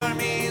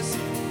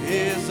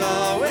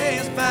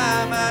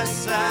my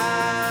side,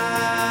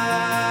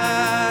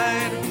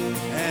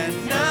 and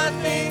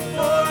nothing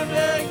formed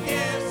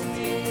against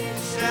me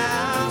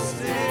shall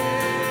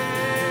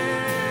stand.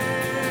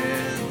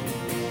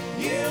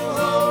 You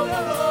hold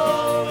the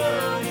whole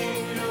world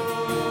in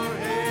your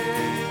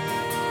hand.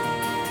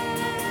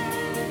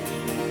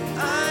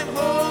 I'm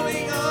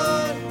holding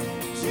on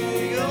to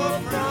your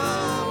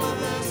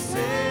promises.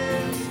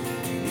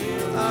 You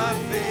are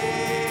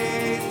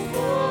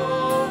faithful.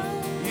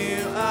 You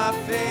are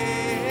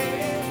faithful.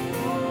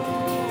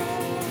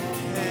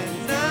 And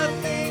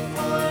nothing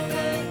formed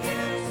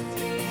against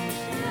me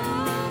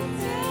shall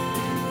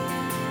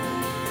stand.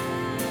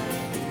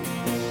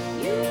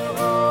 You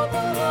hold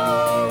the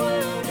whole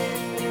world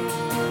in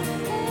your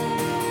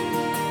hand.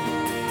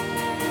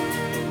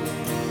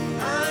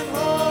 I'm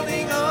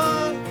holding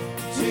on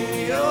to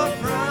your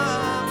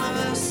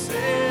promises.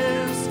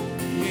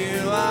 You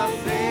are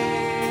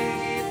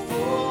faithful.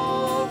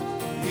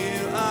 You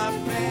are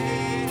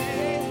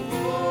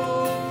faithful.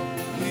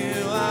 You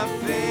are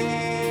faithful.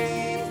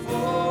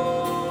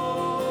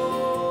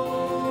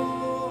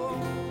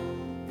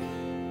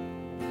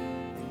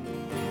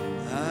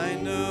 I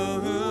know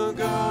who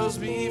goes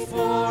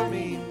before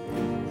me.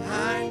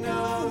 I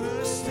know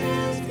who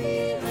stands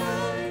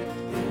behind.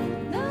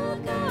 The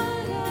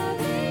God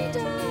of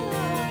angel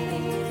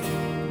armies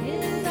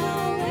is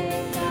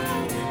always by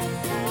my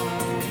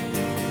side.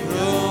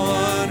 The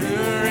one who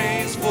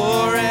reigns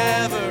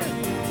forever,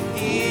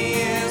 he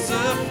is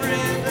a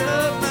friend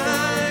of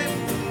mine.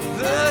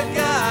 The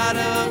God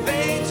of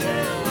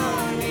angel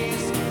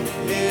armies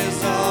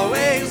is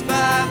always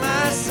by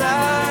my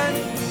side.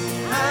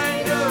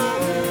 I know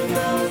who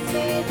goes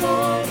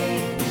before me.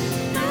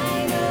 I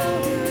know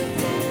who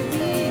stands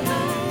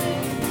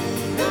behind.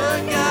 The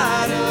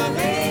God of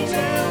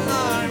angel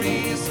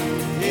armies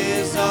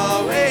is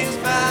always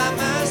by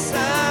my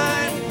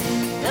side.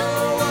 The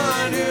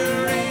one who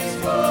reigns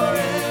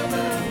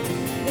forever.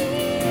 He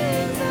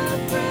is a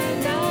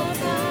friend of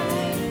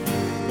mine.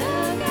 The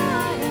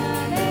God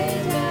of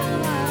angel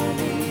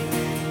armies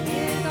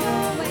is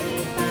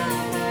always by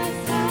my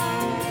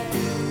side.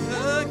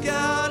 The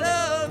God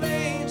of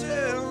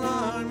angel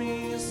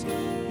armies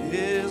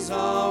is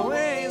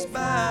always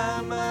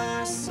by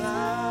my side.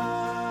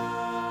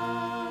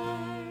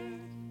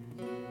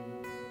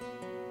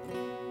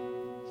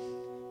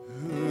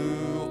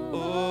 Who,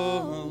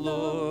 oh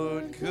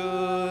Lord,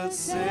 could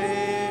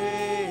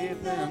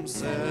save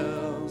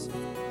themselves?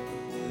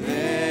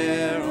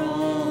 Their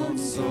own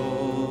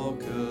soul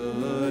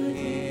could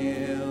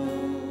heal.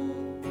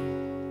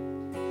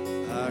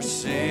 Our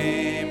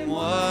shame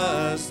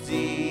was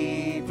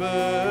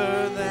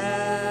deeper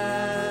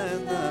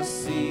than the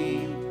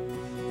sea.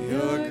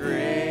 Your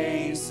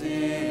grace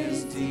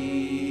is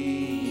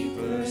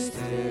deeper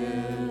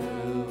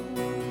still.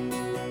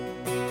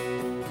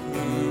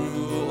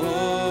 Who,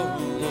 oh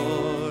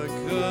Lord,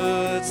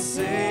 could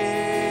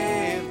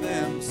save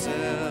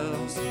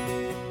themselves?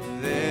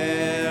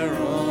 Their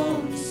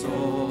own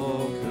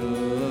soul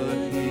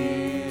could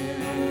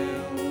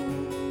heal.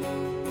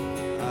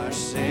 Our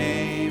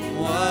shame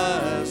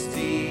was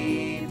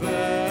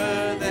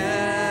deeper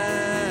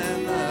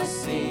than the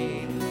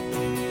sea.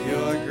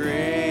 Your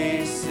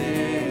grace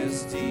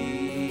is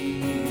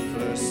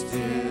deeper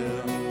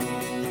still.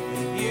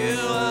 You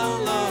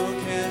alone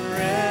can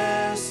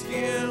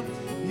rescue.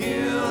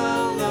 You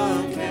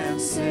alone can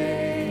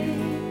save.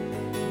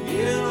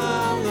 You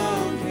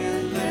alone can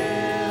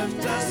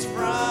lift us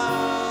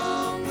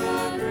from the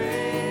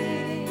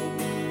grave.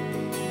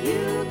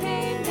 You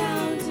came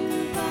down to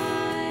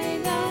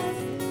find us,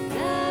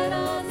 let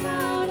us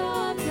out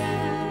of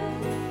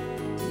death.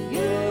 To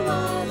you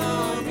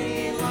Alone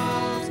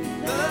belongs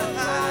the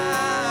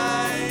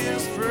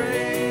highest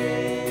praise.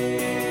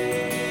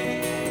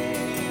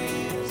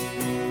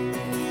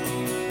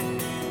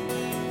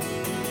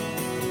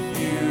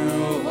 You,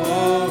 oh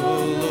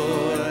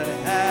Lord,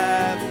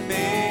 have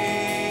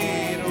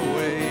made a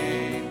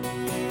way.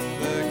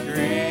 The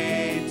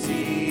great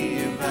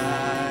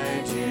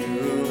divide you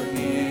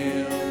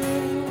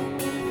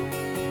healed.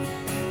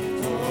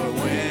 For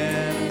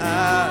when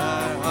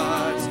our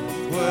hearts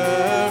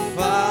were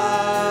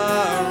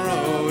far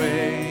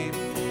away,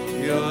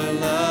 your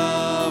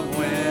love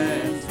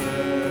went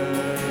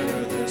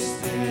further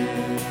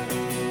still.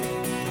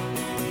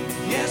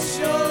 Yes,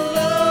 your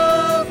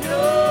love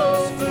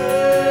goes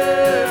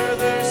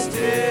further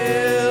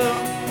still.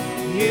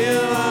 You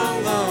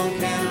alone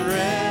can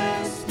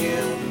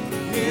rescue.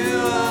 You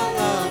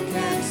alone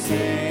can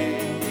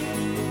save.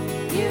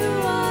 You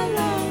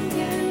alone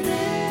can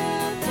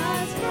lift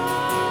us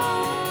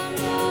from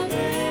the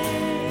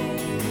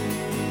grave.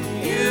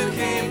 You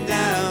came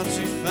down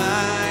to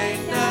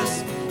find us,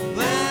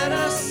 let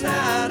us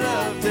out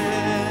of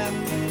death.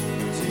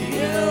 To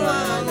you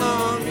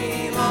alone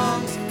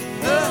belongs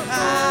the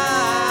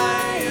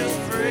highest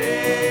praise.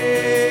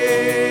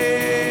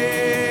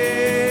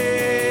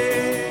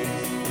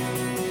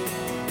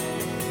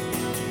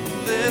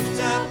 Lift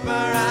up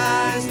our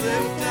eyes,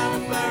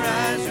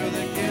 you're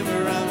the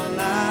giver of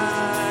life.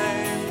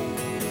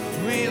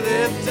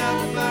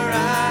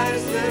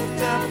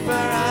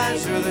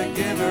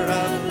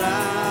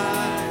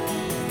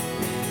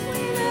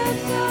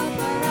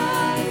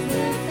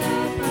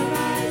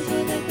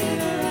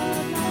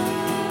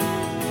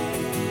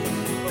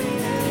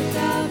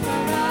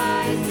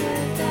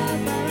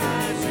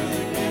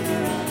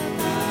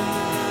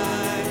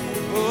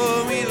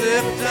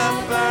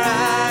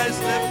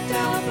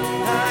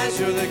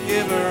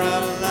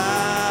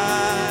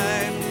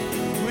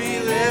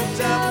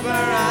 up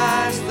our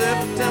eyes,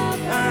 lift up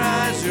our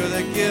eyes, you're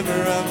the giver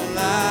of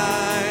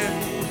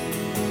life.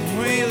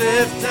 We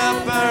lift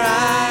up our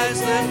eyes,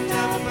 lift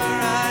up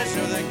our eyes,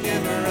 you're the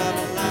giver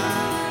of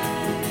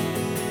life.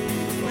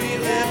 We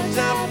lift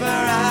up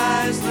our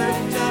eyes,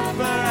 lift up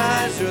our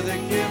eyes, you're the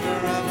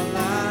giver of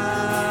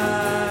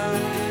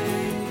life.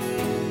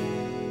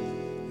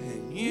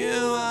 And you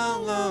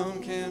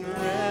alone can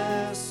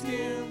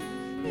rescue,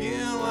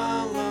 you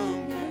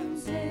alone can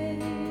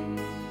save.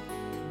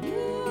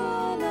 You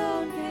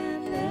alone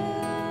can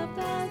lift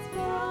us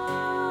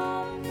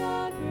from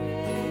the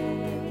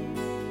grave.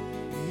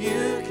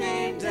 You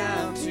came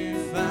down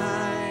to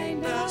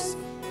find us,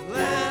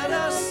 let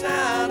us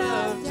out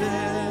of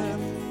death.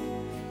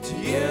 To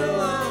you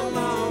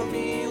alone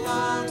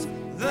belongs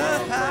the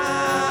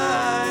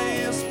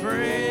highest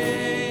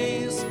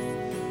praise.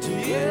 To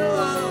you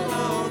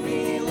alone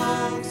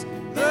belongs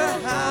the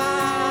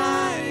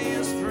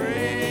highest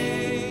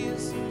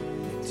praise.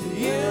 To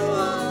you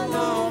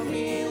alone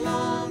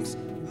belongs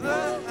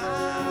the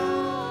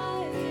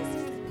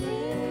highest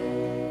praise.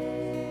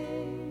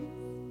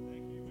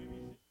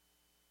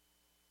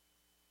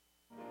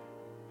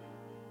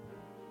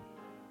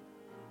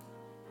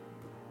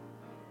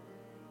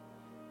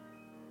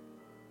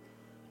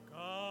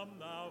 Come,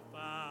 thou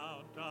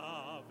fount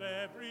of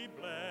every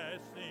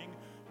blessing,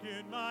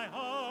 tune my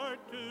heart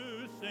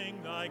to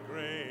sing thy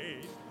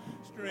grace.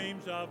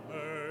 Streams of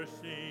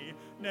mercy,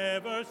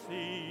 never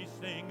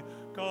ceasing,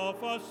 call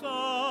for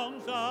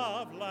songs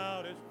of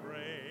loudest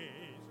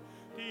praise.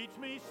 Teach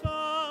me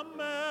some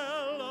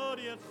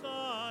melodious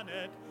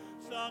sonnet,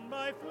 sung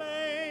by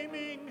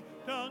flaming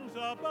tongues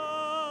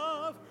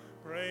above.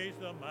 Praise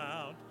the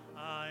mount,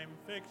 I'm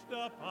fixed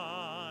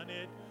upon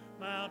it,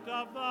 mount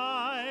of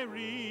thy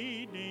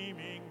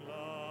redeeming love.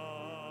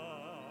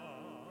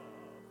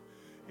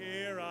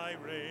 Here I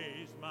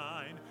raise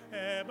mine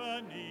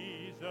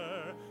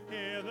Ebenezer,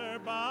 hither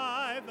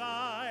by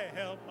thy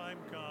help I'm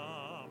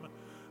come,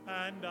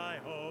 and I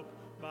hope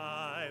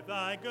by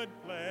thy good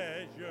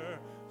pleasure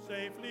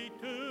safely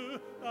to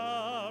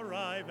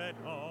arrive at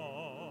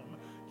home.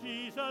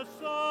 Jesus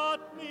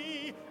sought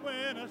me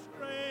when a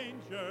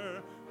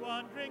stranger,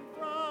 wandering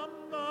from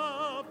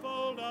the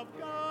fold of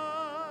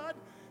God.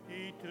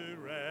 He to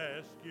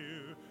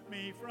rescue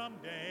me from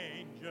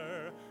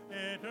danger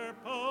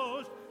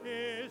interposed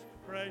his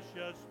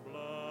precious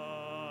blood.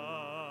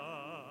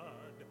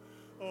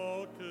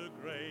 Oh, to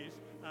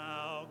grace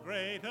how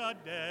great a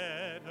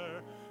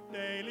debtor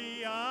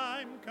daily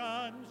I'm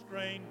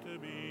constrained to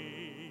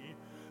be.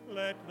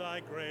 Let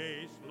thy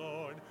grace,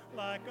 Lord,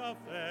 like a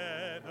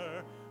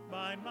fetter,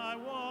 bind my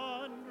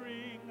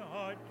wandering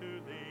heart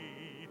to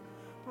thee.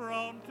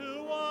 Prone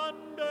to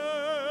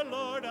wander,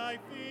 Lord, I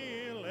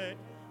feel it,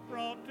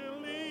 prone to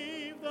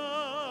leave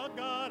the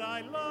God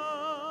I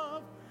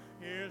love.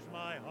 Here's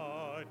my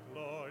heart,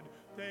 Lord,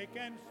 take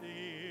and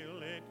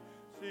seal it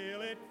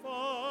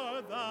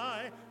for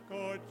thy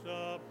courts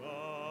above.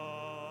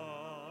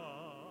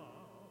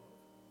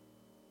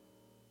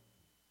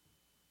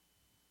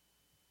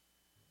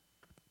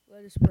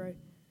 Let us pray.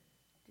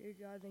 Dear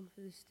God, thank you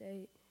for this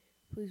day.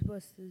 Please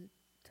bless the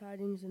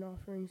tidings and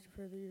offerings to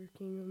further your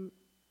kingdom,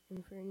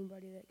 and for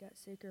anybody that got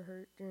sick or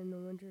hurt during the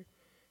winter,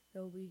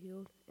 they'll be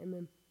healed.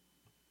 Amen.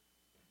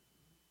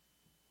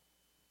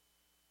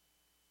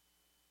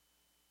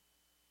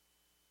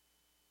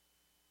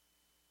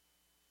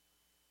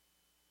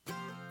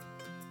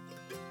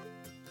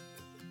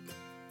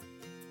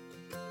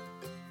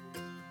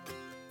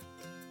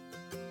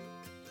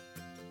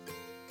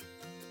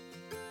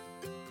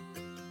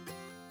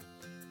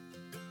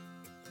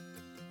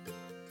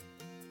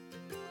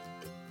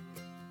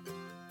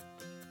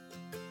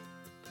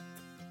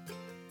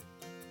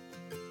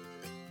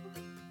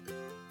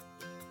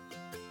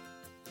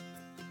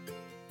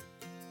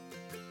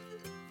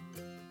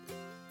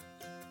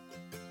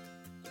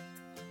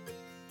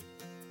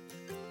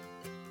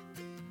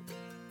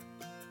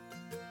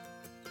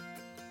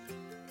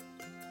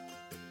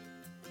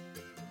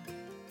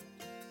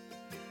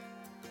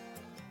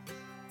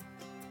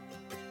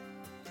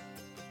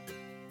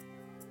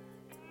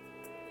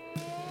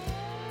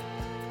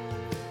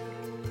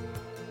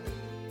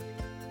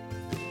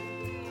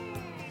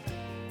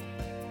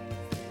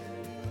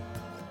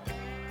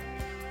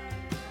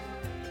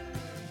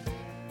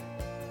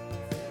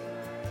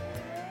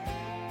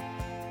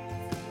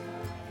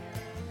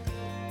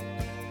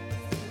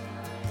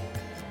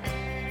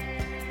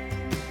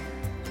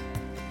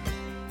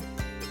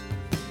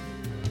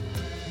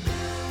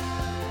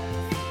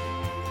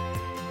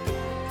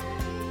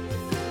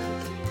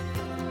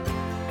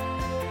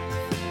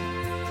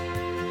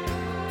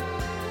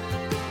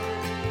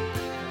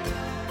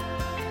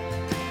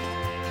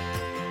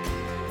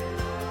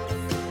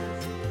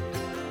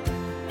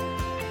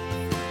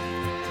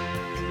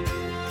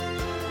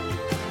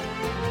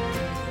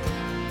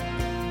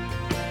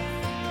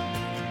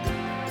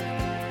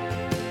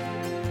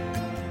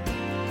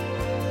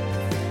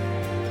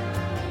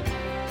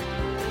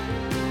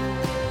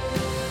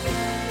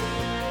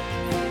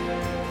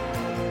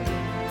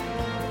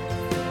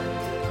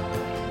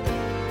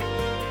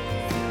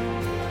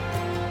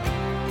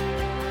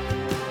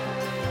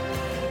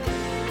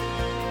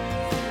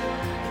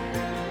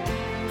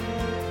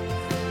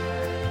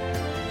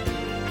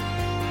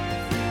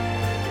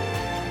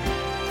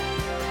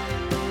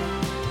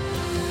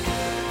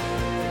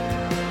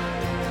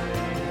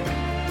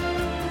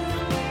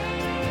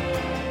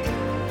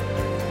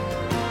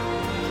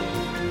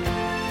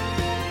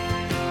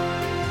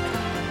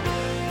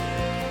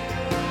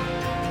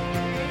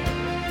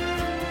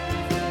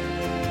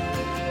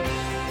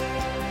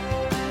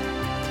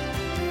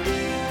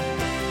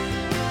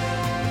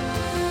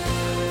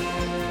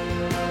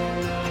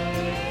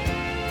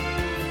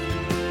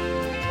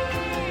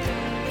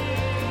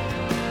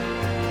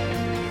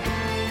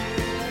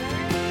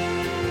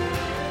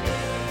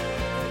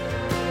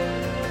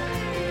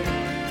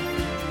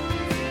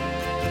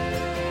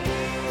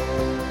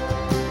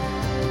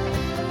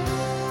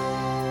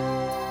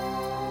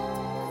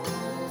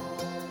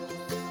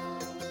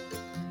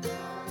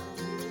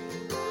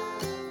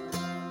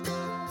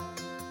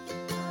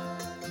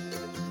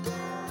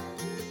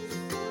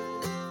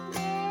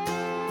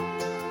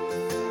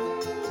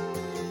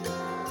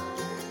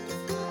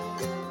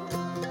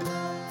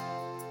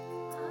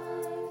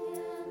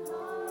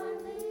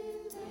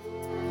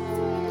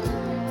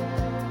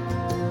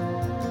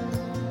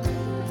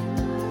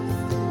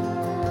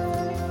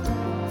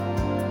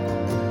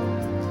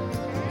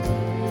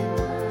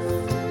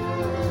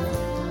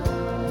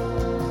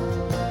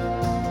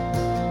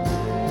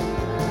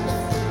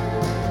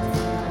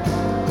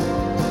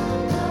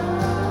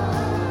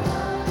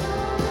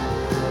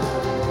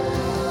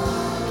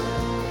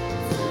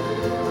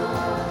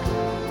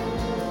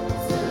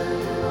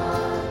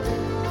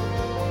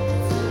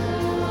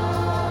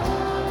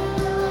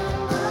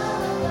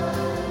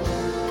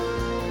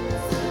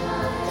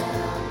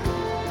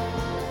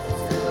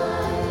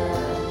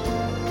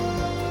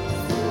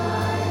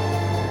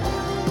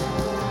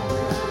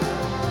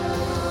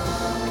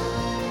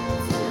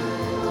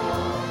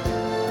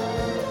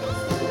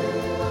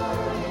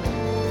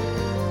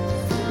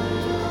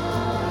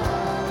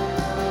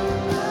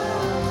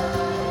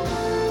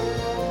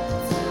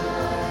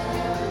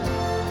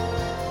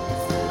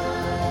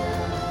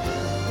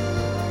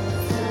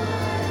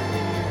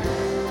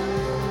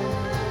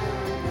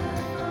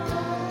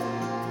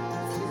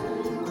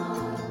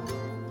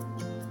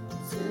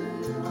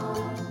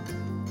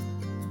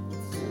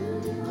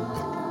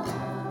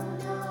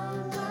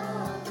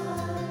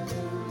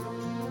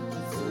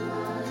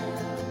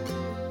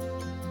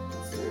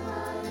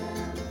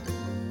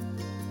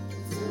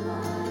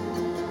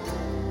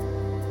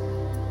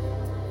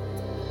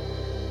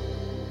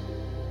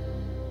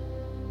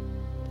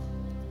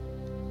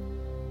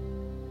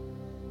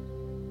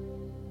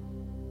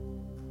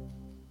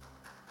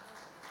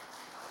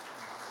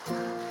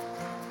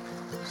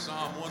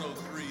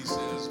 103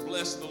 says,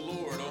 "Bless the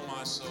Lord, O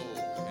my soul,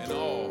 and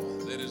all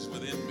that is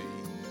within me.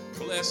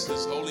 Bless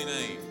his holy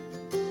name.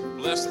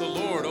 Bless the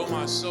Lord, O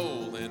my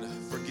soul, and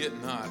forget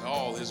not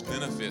all his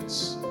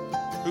benefits,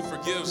 who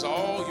forgives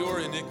all your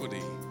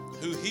iniquity,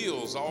 who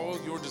heals all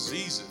your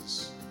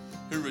diseases,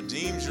 who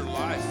redeems your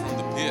life from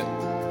the pit,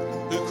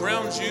 who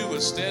crowns you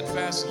with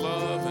steadfast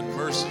love and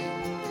mercy,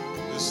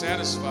 who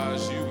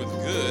satisfies you with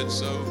good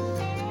so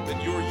that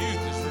your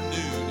youth is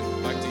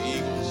renewed like the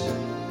eagles.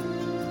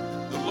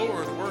 The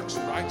Lord works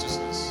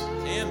righteousness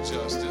and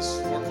justice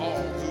for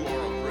all who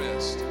are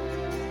oppressed.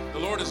 The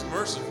Lord is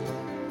merciful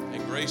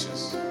and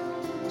gracious,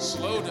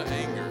 slow to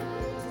anger,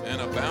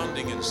 and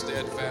abounding in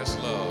steadfast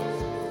love.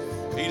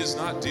 He does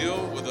not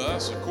deal with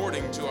us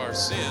according to our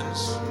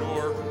sins,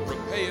 nor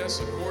repay us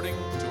according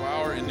to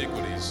our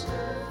iniquities.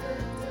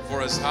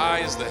 For as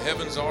high as the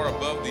heavens are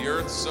above the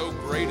earth, so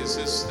great is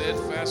his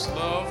steadfast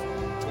love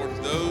toward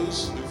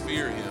those who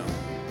fear him.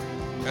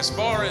 As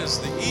far as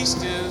the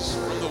east is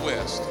from the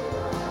west,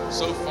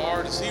 so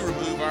far does he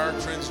remove our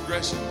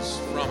transgressions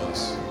from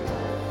us.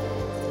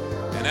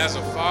 And as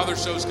a father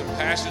shows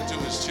compassion to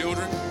his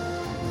children,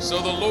 so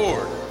the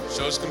Lord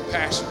shows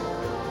compassion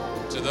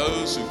to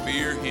those who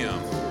fear him.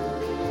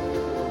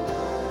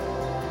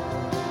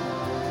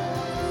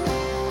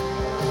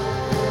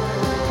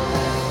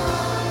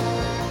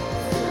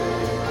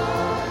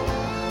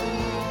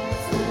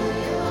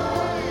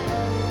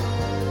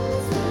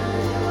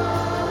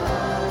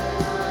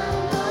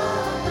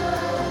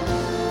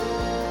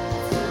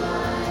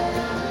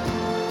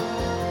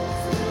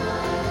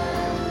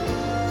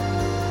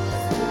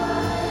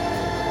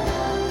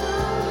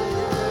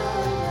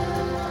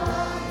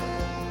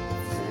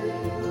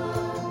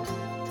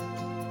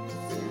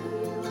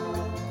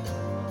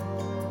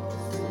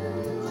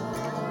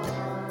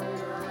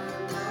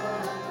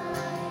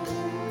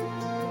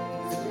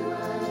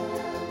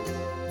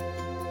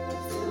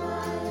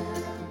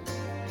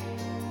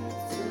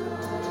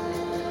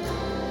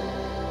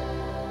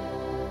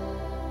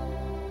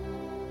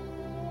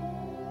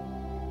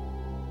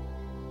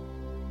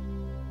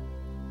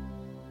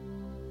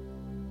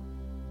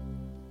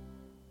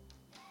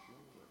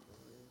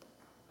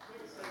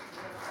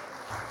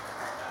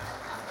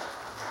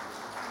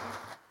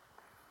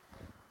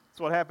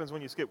 That's what happens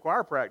when you skip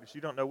choir practice.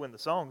 You don't know when the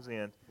songs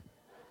end.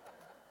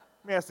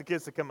 Let me ask the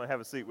kids to come and have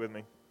a seat with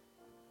me.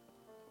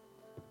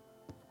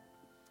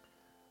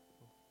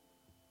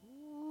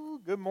 Ooh,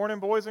 good morning,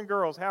 boys and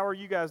girls. How are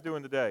you guys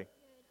doing today?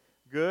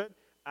 Good.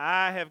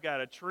 I have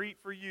got a treat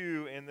for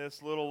you in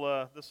this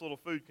little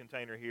food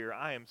container here.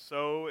 I am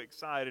so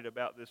excited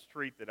about this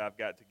treat that I've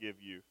got to give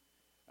you.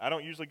 I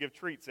don't usually give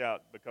treats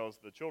out because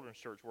the children's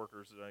church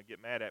workers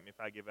get mad at me if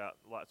I give out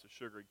lots of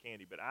sugary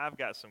candy, but I've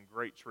got some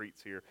great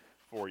treats here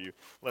for you.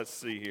 Let's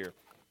see here.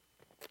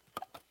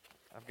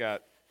 I've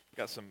got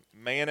some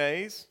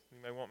mayonnaise.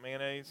 Anybody want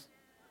mayonnaise?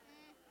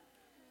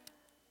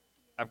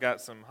 I've got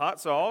some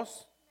hot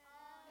sauce.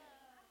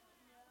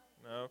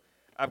 No.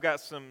 I've got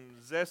some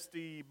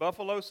zesty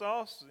buffalo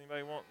sauce.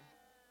 Anybody want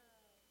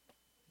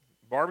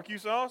barbecue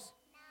sauce?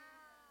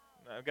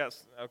 No. I've got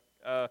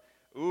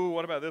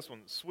what about this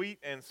one? Sweet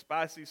and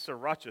spicy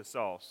sriracha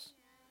sauce.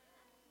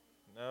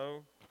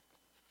 No.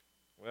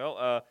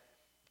 Well,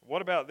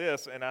 what about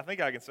this? And I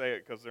think I can say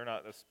it because they're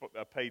not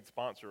a paid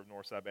sponsor of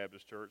Northside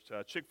Baptist Church.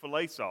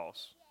 Chick-fil-A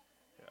sauce.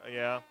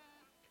 Yeah.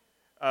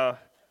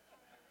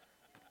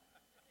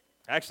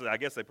 Actually, I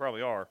guess they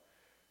probably are.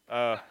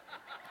 I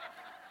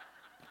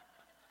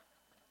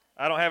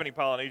don't have any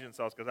Polynesian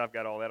sauce because I've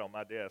got all that on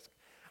my desk.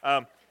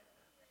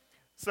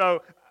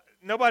 So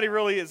nobody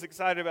really is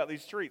excited about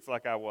these treats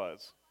like I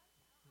was.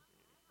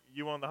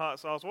 You want the hot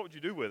sauce? What would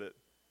you do with it?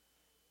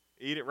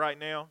 Eat it right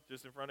now,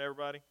 just in front of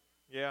everybody?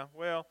 Yeah,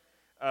 well,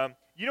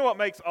 you know what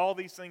makes all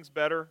these things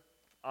better?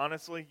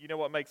 Honestly, you know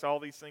what makes all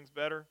these things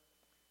better?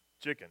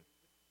 Chicken.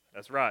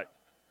 That's right.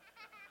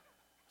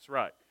 That's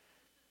right.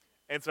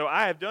 And so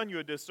I have done you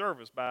a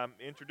disservice by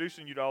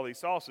introducing you to all these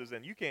sauces,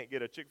 and you can't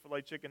get a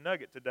Chick-fil-A chicken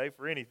nugget today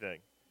for anything,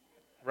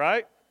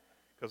 right?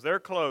 Because they're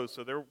closed,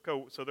 so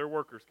their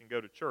workers can go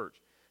to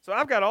church. So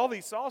I've got all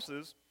these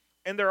sauces,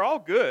 and they're all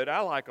good.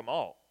 I like them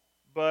all,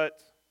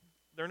 but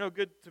they're no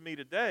good to me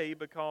today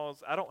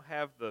because I don't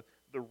have the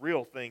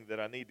real thing that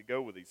I need to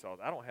go with these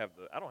sauces. I don't have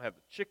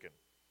the chicken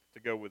to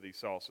go with these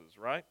sauces,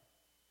 right?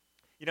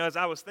 You know, as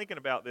I was thinking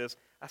about this,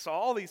 I saw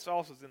all these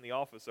sauces in the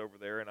office over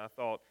there, and I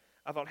thought,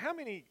 how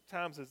many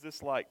times is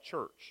this like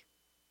church?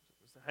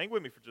 Hang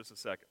with me for just a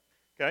second,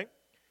 okay?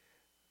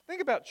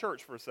 Think about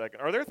church for a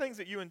second. Are there things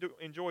that you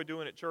enjoy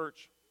doing at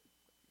church?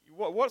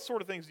 What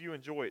sort of things do you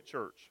enjoy at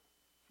church?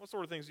 What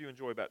sort of things do you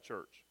enjoy about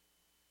church?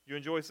 You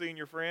enjoy seeing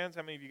your friends?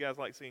 How many of you guys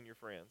like seeing your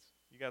friends?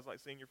 You guys like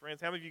seeing your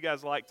friends? How many of you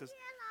guys like to...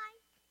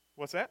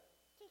 What's that?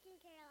 Chicken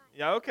Caroline.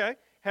 Yeah, okay.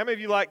 How many of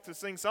you like to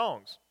sing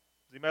songs?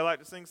 Does anybody like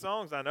to sing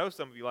songs? I know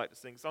some of you like to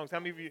sing songs. How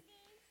many of you...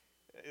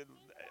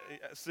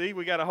 See,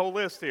 we got a whole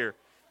list here.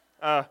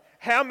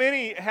 How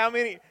many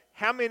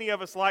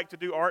of us like to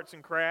do arts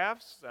and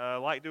crafts?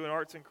 Like doing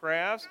arts and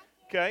crafts?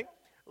 Okay.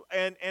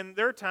 And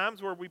there are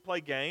times where we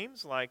play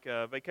games, like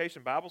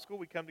Vacation Bible School.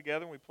 We come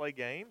together and we play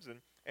games,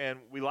 and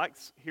we like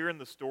hearing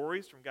the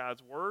stories from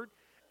God's Word.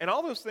 And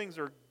all those things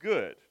are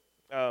good.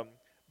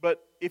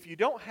 But if you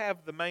don't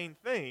have the main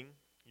thing,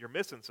 you're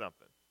missing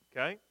something,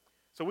 okay?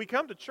 So we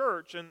come to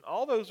church, and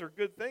all those are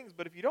good things,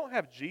 but if you don't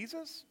have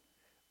Jesus,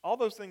 all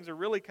those things are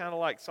really kind of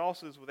like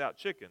sauces without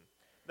chicken.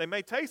 They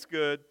may taste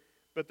good,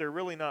 but they're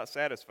really not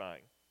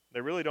satisfying.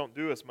 They really don't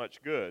do us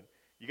much good.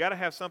 You got to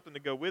have something to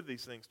go with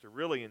these things to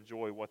really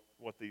enjoy what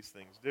these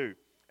things do.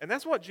 And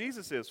that's what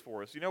Jesus is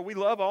for us. You know, we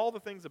love all the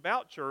things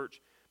about church,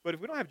 but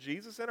if we don't have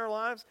Jesus in our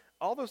lives,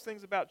 all those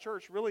things about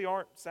church really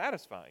aren't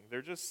satisfying.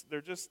 They're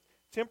just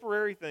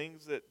temporary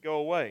things that go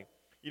away.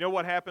 You know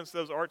what happens to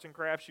those arts and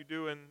crafts you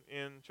do in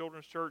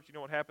children's church? You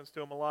know what happens to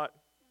them a lot?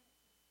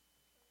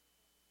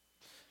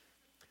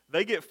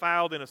 They get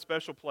filed in a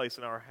special place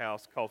in our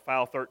house called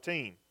File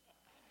 13.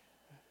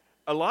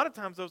 A lot of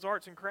times those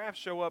arts and crafts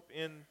show up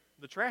in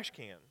the trash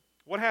can.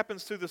 What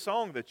happens to the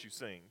song that you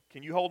sing?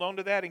 Can you hold on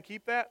to that and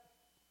keep that?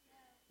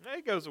 No,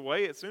 it goes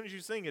away. As soon as you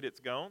sing it, it's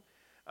gone.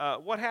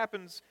 What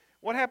happens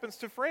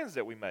to friends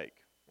that we make?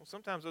 Well,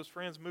 sometimes those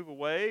friends move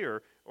away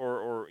or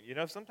you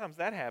know, sometimes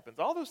that happens.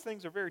 All those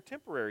things are very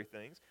temporary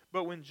things,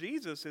 but when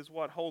Jesus is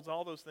what holds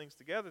all those things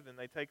together, then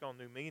they take on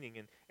new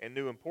meaning and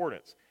new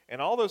importance.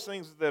 And all those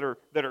things that are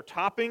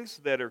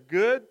toppings, that are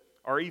good,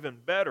 are even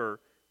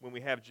better when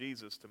we have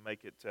Jesus to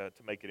make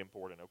it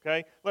important,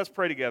 okay? Let's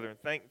pray together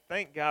and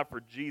thank God for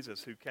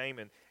Jesus who came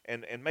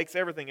and makes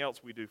everything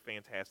else we do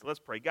fantastic. Let's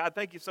pray. God,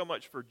 thank you so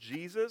much for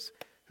Jesus,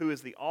 who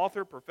is the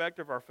author,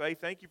 perfecter of our faith.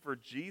 Thank you for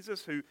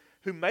Jesus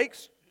who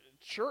makes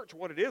church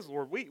what it is,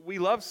 Lord. We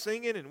love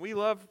singing and we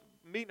love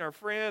meeting our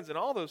friends and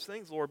all those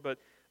things, Lord, but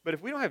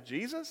if we don't have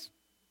Jesus,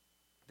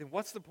 then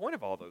what's the point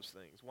of all those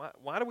things?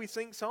 Why do we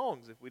sing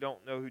songs if we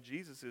don't know who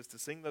Jesus is to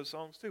sing those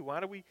songs to? Why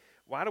do we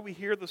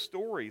hear the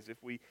stories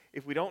if we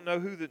don't know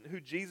who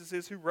Jesus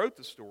is who wrote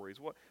the stories?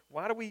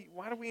 Why do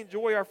we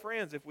enjoy our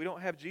friends if we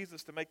don't have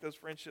Jesus to make those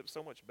friendships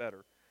so much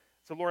better?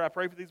 So Lord, I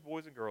pray for these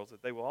boys and girls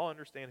that they will all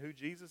understand who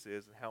Jesus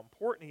is and how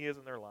important He is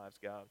in their lives,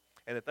 God,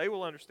 and that they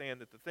will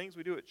understand that the things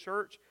we do at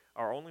church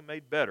are only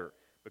made better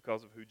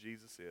because of who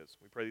Jesus is.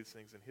 We pray these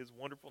things in His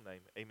wonderful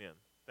name. Amen.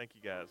 Thank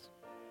you, guys.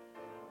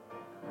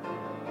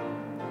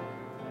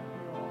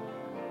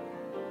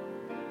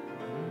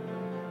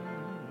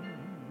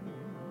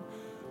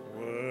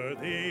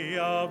 Worthy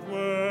of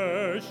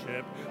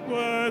worship,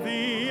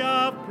 worthy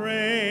of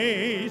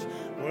praise,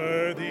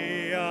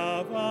 worthy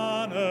of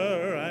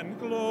honor and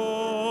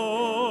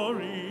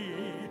glory,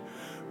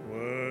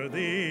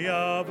 worthy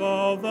of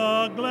all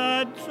the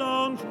glad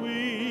songs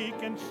we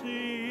can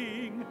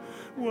sing,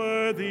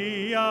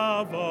 worthy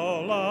of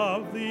all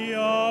of the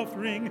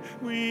offering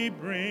we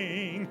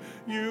bring.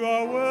 You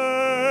are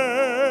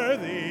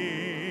worthy,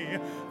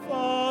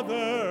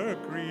 Father,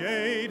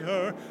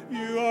 Creator,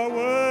 you are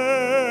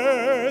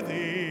worthy,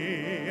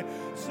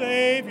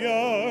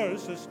 Savior,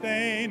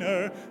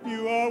 Sustainer,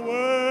 you are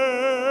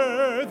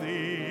worthy,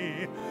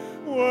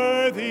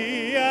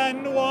 worthy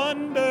and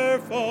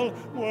wonderful,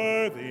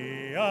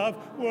 worthy of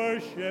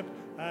worship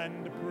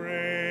and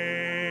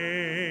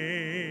praise,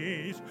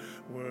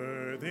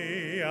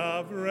 worthy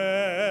of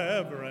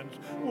reverence,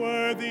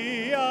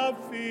 worthy of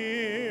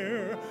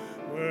fear,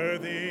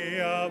 worthy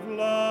of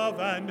love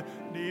and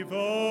devotion,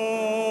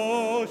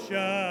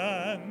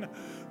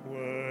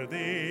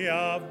 worthy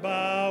of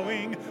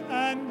bowing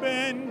and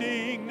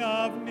bending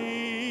of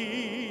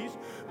knees,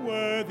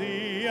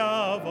 worthy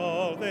of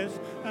all this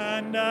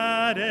and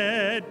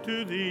added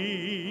to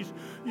these.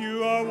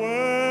 You are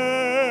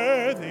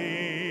worthy,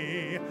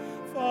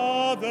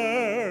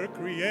 Father,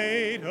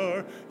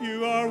 Creator,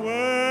 you are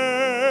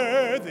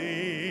worthy,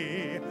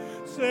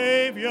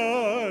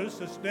 Savior,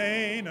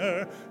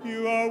 Sustainer,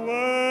 you are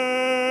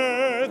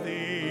worthy,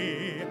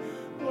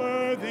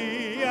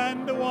 worthy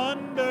and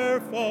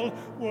wonderful,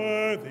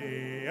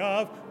 worthy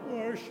of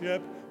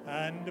worship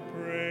and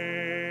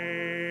praise.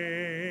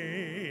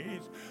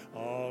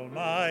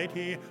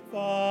 Almighty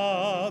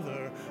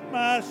Father,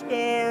 Master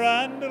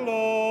and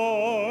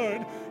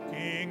Lord,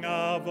 King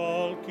of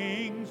all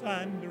kings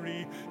and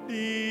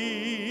Redeemer,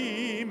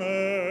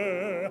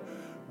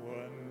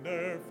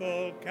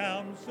 wonderful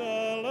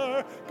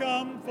Counselor,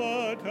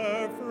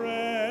 Comforter,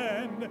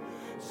 Friend,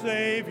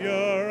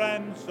 Savior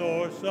and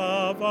source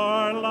of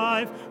our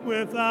life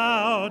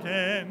without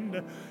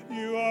end.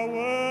 You are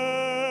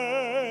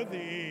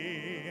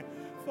worthy,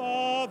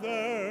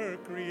 Father,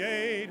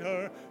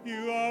 Creator,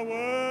 you are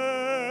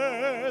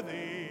worthy,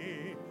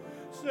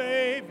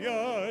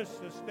 Savior,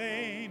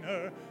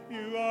 Sustainer,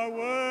 you are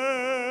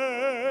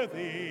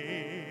worthy,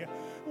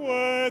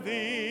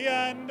 worthy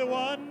and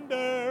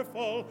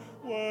wonderful,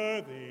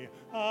 worthy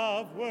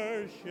of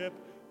worship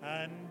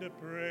and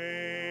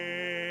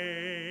praise.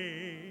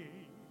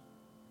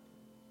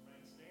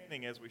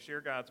 Standing as we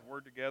share God's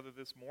Word together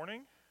this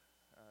morning.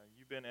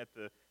 You've been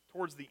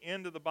towards the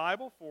end of the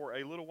Bible for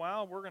a little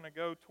while. We're going to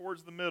go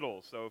towards the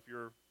middle. So if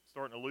you're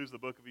starting to lose the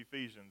book of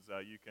Ephesians,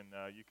 you can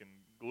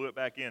glue it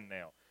back in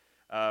now.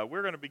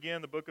 We're going to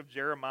begin the book of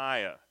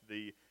Jeremiah,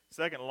 the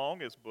second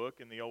longest book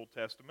in the Old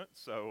Testament,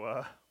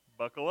 so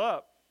buckle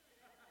up.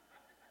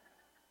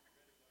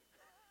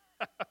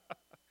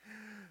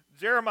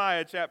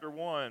 Jeremiah chapter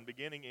 1,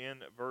 beginning in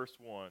verse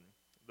 1.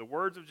 The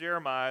words of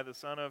Jeremiah, the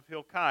son of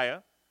Hilkiah,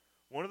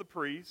 one of the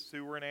priests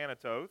who were in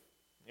Anatoth,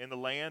 in the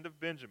land of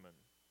Benjamin,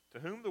 to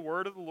whom the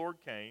word of the Lord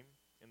came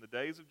in the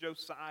days of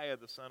Josiah,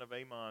 the son of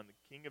Amon,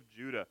 the king of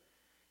Judah,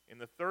 in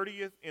the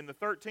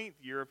 13th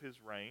year of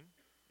his reign.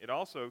 It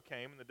also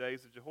came in the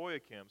days of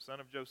Jehoiakim, son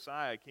of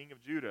Josiah, king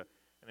of Judah,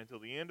 and until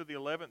the end of the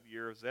 11th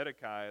year of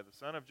Zedekiah, the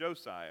son of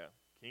Josiah,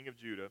 king of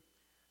Judah,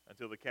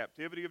 until the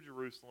captivity of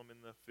Jerusalem in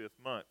the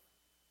 5th month.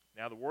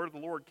 Now the word of the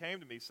Lord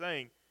came to me,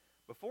 saying,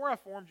 Before I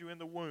formed you in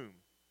the womb,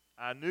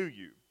 I knew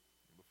you.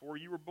 Before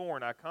you were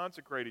born, I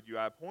consecrated you.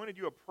 I appointed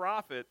you a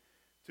prophet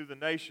to the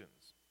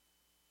nations.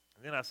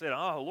 And then I said,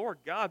 Oh, Lord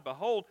God,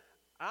 behold,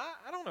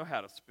 I don't know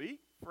how to speak,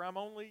 for I'm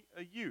only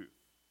a youth.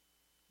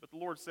 But the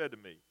Lord said to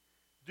me,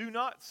 Do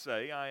not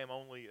say, I am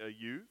only a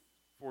youth,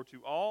 for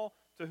to all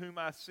to whom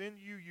I send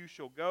you, you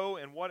shall go,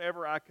 and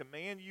whatever I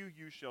command you,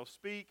 you shall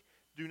speak.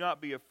 Do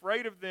not be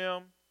afraid of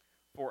them,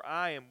 for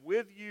I am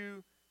with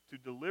you to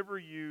deliver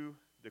you,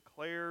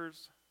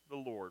 declares the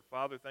Lord.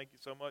 Father, thank you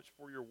so much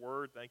for your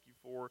word. Thank you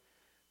for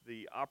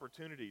the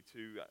opportunity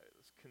to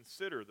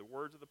consider the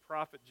words of the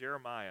prophet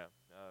Jeremiah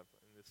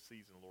in this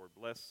season, Lord.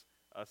 Bless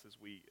us as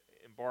we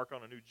embark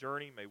on a new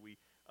journey. May we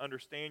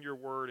understand your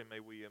word, and may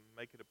we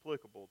make it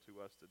applicable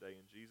to us today.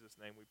 In Jesus'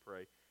 name we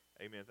pray.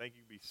 Amen. Thank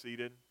you. Be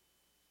seated.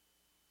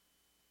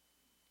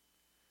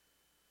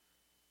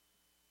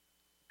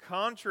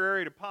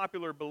 Contrary to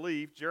popular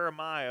belief,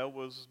 Jeremiah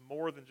was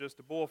more than just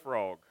a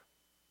bullfrog.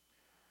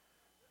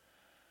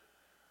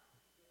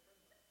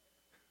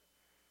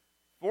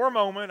 For a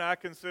moment, I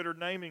considered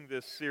naming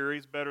this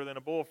series Better Than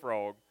a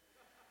Bullfrog.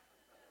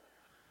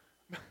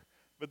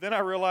 But then I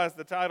realized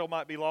the title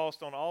might be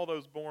lost on all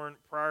those born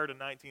prior to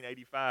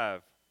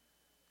 1985.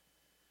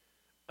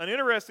 An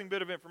interesting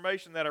bit of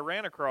information that I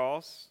ran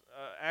across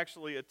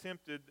actually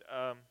attempted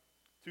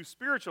to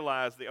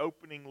spiritualize the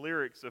opening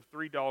lyrics of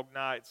Three Dog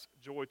Night's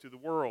Joy to the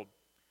World.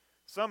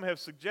 Some have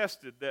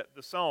suggested that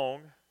the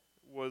song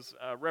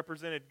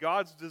represented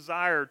God's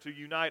desire to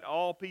unite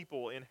all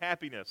people in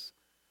happiness.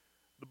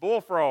 The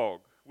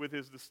bullfrog, with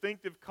his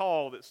distinctive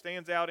call that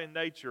stands out in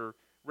nature,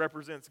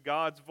 represents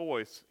God's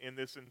voice in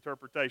this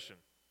interpretation.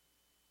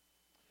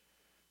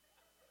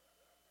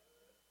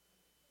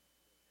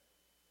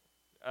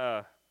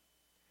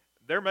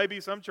 There may be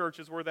some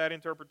churches where that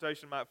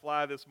interpretation might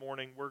fly this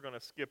morning. We're going to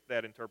skip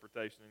that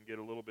interpretation and get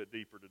a little bit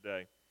deeper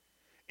today.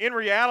 In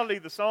reality,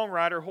 the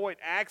songwriter Hoyt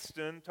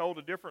Axton told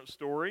a different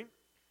story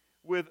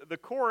with the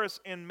chorus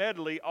and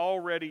medley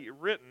already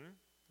written.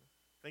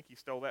 I think he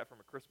stole that from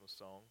a Christmas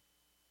song.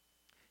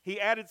 He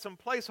added some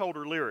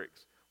placeholder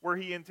lyrics where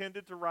he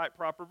intended to write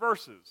proper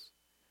verses.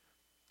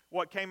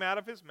 What came out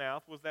of his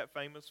mouth was that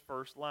famous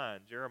first line,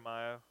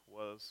 Jeremiah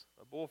was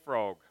a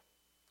bullfrog.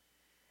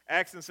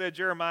 Axton said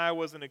Jeremiah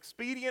was an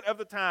expedient of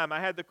the time. I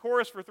had the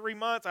chorus for 3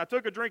 months. I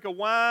took a drink of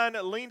wine,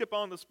 leaned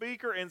upon the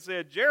speaker, and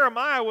said,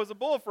 Jeremiah was a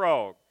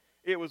bullfrog.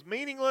 It was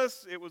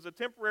meaningless. It was a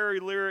temporary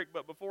lyric,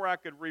 but before I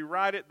could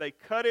rewrite it, they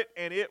cut it,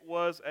 and it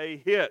was a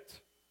hit.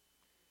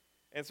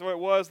 And so it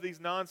was, these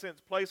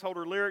nonsense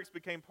placeholder lyrics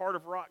became part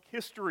of rock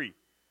history.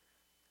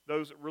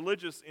 Those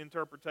religious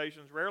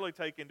interpretations rarely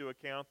take into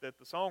account that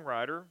the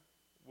songwriter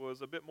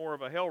was a bit more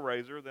of a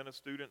hellraiser than a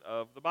student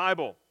of the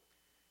Bible.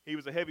 He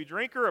was a heavy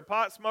drinker, a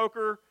pot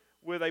smoker,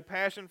 with a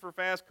passion for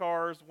fast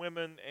cars,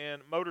 women,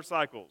 and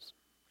motorcycles.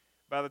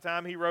 By the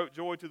time he wrote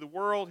Joy to the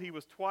World, he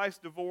was twice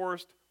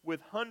divorced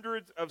with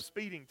hundreds of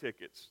speeding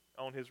tickets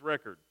on his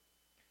record.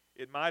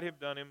 It might have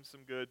done him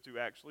some good to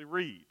actually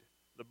read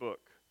the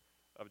book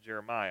of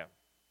Jeremiah.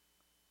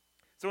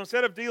 So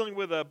instead of dealing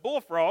with a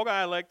bullfrog,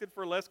 I elected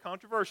for a less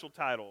controversial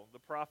title, The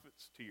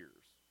Prophet's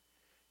Tears.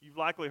 You've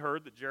likely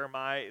heard that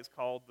Jeremiah is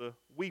called the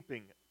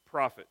weeping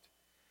prophet.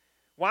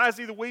 Why is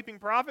he the weeping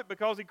prophet?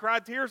 Because he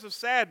cried tears of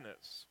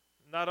sadness,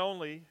 not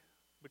only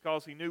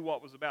because he knew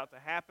what was about to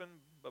happen,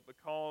 but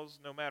because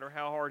no matter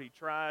how hard he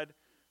tried,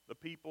 the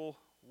people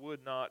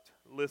would not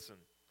listen.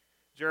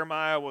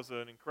 Jeremiah was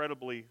an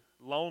incredibly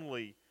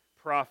lonely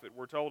prophet.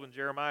 We're told in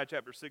Jeremiah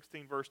chapter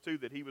 16, verse 2,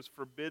 that he was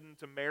forbidden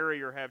to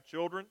marry or have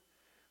children.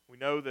 We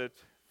know that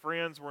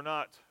friends were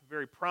not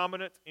very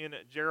prominent in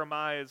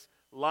Jeremiah's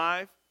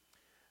life.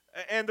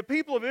 And the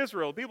people of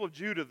Israel, the people of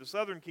Judah, the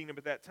southern kingdom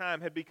at that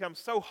time, had become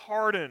so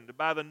hardened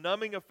by the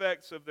numbing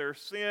effects of their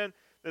sin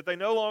that they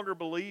no longer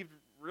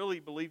really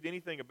believed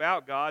anything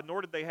about God, nor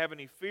did they have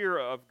any fear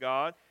of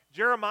God.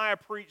 Jeremiah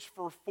preached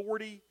for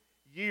 40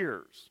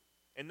 years.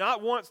 And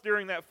not once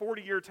during that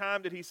 40-year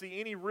time did he see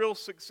any real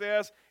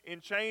success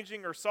in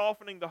changing or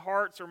softening the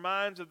hearts or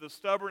minds of the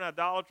stubborn,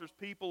 idolatrous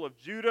people of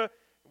Judah.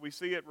 We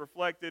see it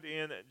reflected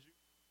in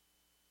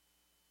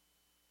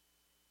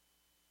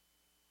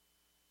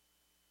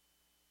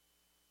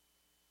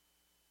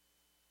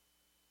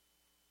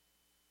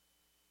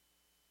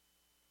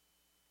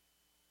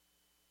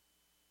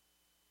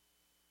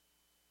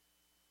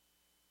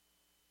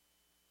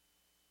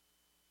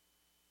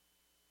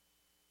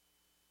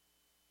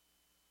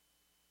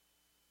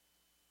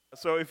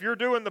So if you're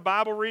doing the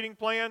Bible reading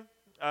plan,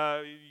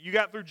 you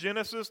got through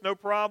Genesis, no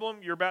problem.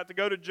 You're about to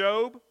go to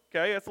Job.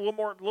 Okay, that's a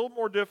little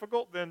more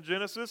difficult than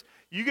Genesis.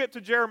 You get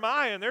to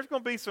Jeremiah, and there's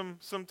going to be some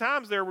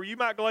times there where you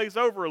might glaze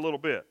over a little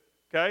bit.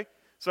 Okay,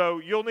 so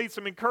you'll need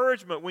some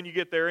encouragement when you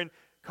get there. And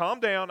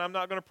calm down. I'm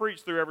not going to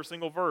preach through every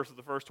single verse of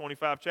the first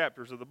 25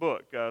 chapters of the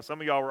book.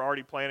 Some of y'all were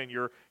already planning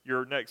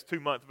your next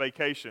 2-month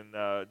vacation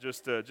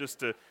just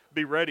to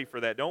be ready for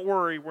that. Don't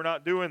worry, we're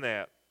not doing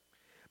that.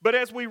 But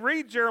as we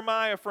read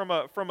Jeremiah from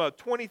a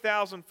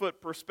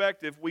 20,000-foot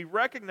perspective, we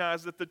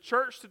recognize that the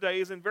church today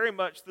is in very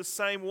much the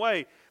same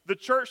way. The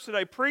church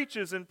today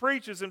preaches and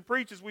preaches and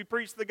preaches. We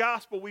preach the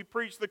gospel. We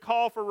preach the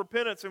call for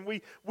repentance, and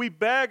we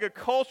beg a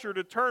culture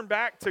to turn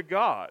back to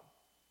God.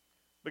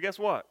 But guess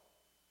what?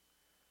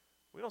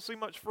 We don't see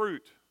much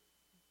fruit.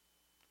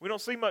 We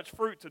don't see much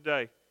fruit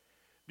today.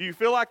 Do you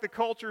feel like the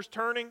culture's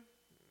turning?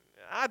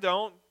 I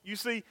don't. You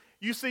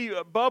see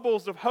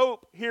bubbles of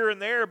hope here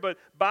and there, but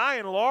by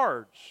and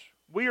large,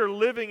 we are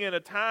living in a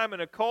time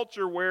and a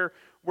culture where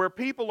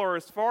people are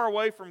as far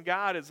away from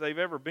God as they've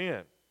ever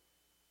been.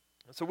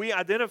 So we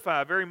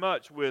identify very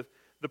much with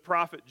the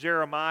prophet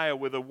Jeremiah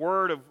with a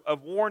word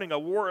of warning, a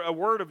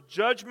word of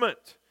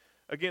judgment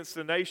against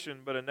the nation,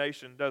 but a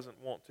nation doesn't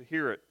want to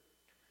hear it.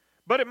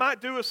 But it might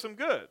do us some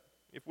good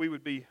if we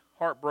would be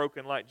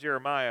heartbroken like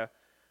Jeremiah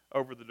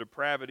over the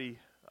depravity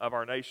of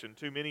our nation.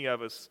 Too many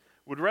of us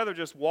would rather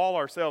just wall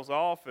ourselves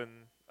off and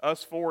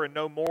us for and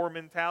no more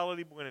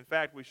mentality, when in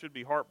fact we should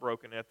be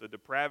heartbroken at the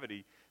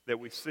depravity that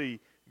we see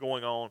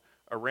going on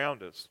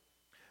around us.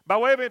 By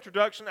way of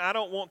introduction, I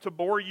don't want to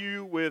bore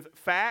you with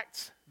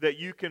facts that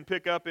you can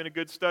pick up in a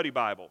good study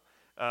Bible.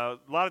 A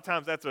lot of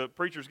times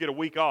preachers get a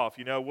week off.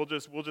 You know, we'll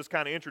just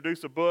kind of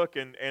introduce a book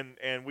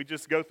and we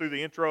just go through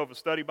the intro of a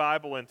study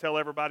Bible and tell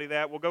everybody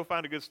that. Well, go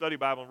find a good study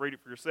Bible and read it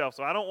for yourself.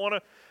 So I don't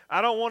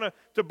want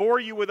to bore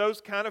you with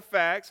those kind of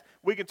facts.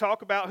 We can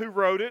talk about who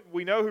wrote it.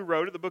 We know who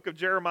wrote it. The book of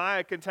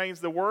Jeremiah contains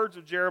the words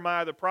of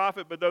Jeremiah the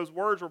prophet, but those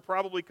words were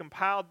probably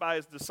compiled by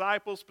his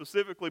disciples,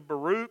 specifically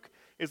Baruch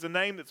is the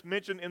name that's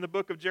mentioned in the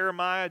book of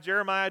Jeremiah.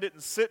 Jeremiah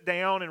didn't sit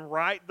down and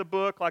write the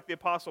book like the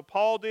Apostle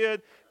Paul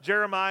did.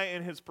 Jeremiah,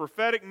 in his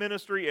prophetic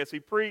ministry, as he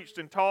preached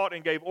and taught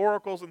and gave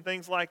oracles and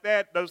things like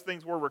that, those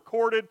things were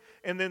recorded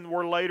and then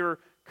were later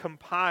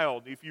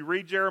compiled. If you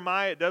read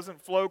Jeremiah, it doesn't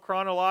flow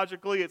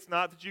chronologically. It's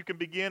not that you can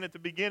begin at the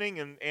beginning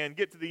and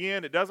get to the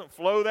end. It doesn't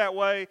flow that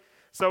way.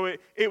 So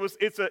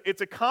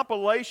it's a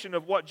compilation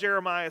of what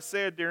Jeremiah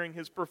said during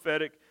his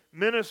prophetic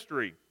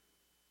ministry.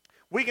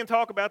 We can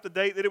talk about the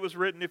date that it was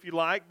written if you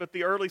like, but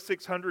the early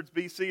 600s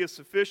BC is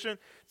sufficient.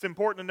 It's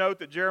important to note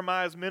that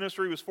Jeremiah's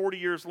ministry was 40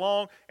 years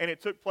long, and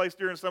it took place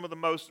during some of the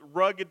most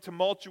rugged,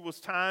 tumultuous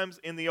times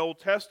in the Old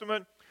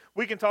Testament.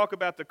 We can talk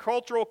about the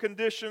cultural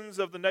conditions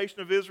of the nation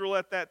of Israel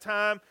at that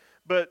time,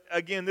 but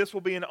again, this will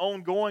be an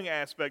ongoing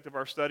aspect of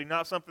our study,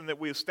 not something that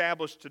we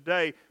establish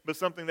today, but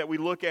something that we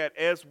look at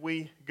as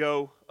we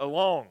go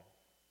along.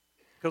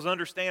 Because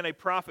understand, a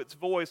prophet's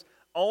voice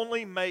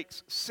only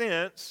makes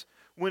sense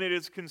when it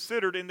is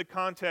considered in the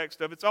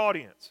context of its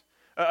audience.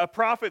 A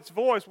prophet's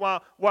voice,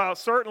 while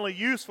certainly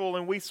useful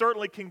and we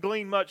certainly can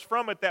glean much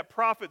from it, that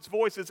prophet's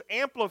voice is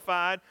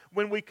amplified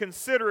when we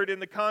consider it in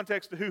the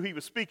context of who he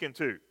was speaking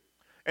to.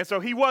 And so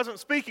he wasn't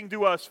speaking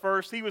to us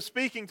first. He was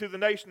speaking to the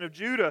nation of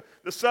Judah,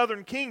 the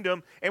southern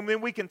kingdom, and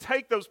then we can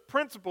take those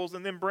principles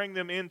and then bring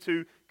them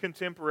into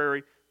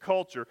contemporary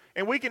culture.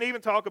 And we can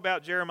even talk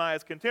about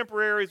Jeremiah's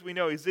contemporaries. We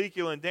know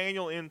Ezekiel and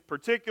Daniel in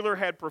particular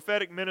had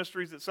prophetic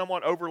ministries that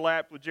somewhat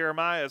overlapped with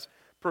Jeremiah's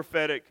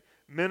prophetic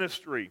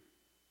ministry.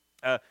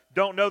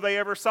 Don't know they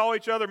ever saw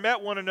each other,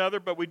 met one another,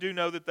 but we do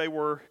know that they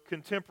were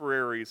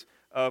contemporaries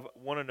of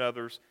one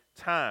another's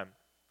time.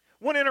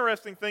 One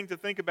interesting thing to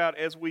think about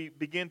as we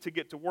begin to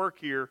get to work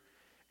here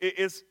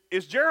is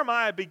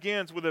Jeremiah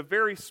begins with a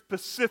very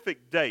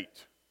specific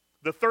date.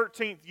 The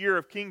 13th year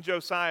of King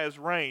Josiah's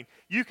reign.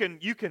 You can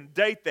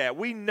date that.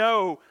 We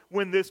know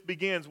when this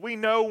begins. We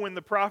know when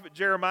the prophet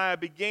Jeremiah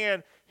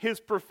began his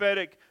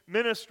prophetic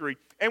ministry.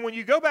 And when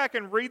you go back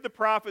and read the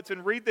prophets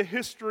and read the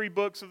history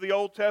books of the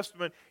Old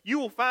Testament, you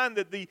will find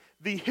that the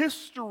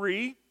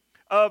history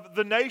of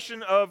the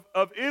nation of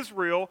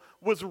Israel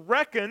was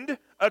reckoned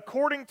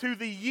according to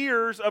the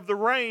years of the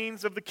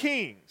reigns of the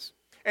kings.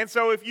 And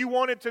so if you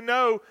wanted to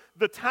know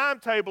the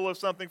timetable of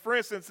something, for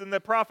instance, in the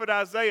prophet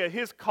Isaiah,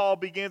 his call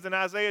begins in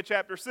Isaiah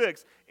chapter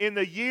 6. In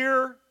the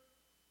year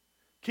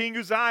King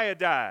Uzziah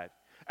died.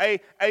 A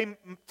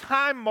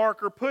time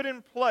marker put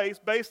in place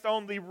based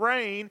on the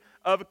reign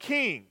of a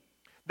king.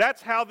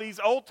 That's how these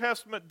Old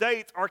Testament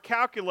dates are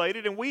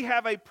calculated, and we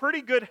have a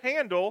pretty good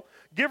handle,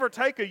 give or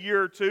take a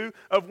year or two,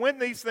 of when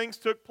these things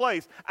took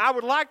place. I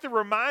would like to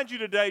remind you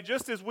today,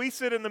 just as we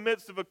sit in the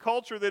midst of a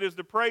culture that is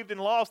depraved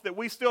and lost, that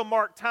we still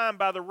mark time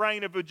by the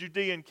reign of a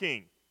Judean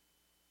king.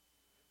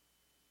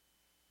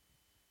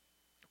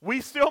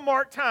 We still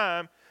mark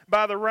time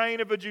by the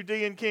reign of a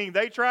Judean king.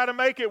 They try to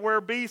make it where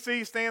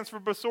BC stands for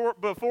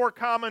before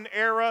common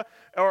era,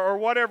 or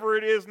whatever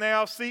it is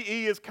now.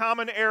 CE is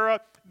common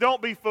era.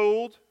 Don't be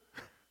fooled.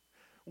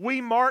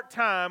 We mark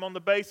time on the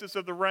basis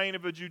of the reign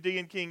of a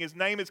Judean king. His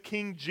name is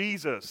King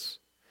Jesus.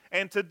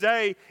 And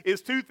today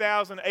is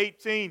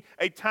 2018,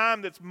 a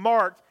time that's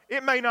marked.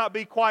 It may not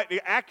be quite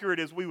accurate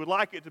as we would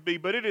like it to be,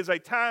 but it is a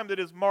time that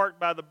is marked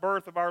by the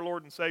birth of our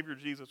Lord and Savior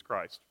Jesus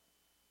Christ.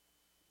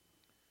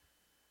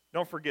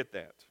 Don't forget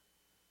that.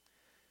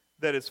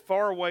 That as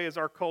far away as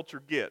our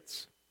culture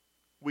gets,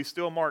 we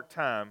still mark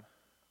time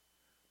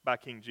by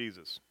King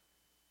Jesus.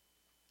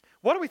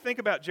 What do we think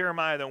about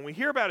Jeremiah, though? When we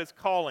hear about his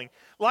calling,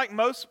 like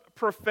most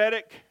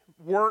prophetic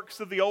works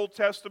of the Old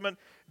Testament,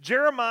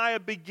 Jeremiah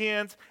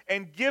begins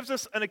and gives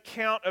us an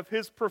account of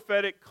his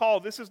prophetic call.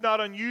 This is not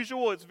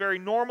unusual. It's very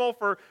normal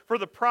for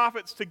the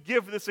prophets to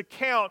give this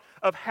account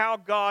of how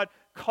God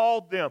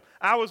called them.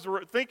 I was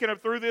thinking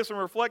through this and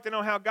reflecting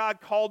on how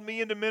God called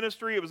me into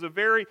ministry. It was a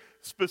very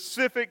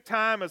specific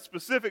time, a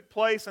specific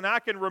place, and I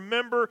can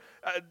remember,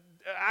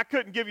 I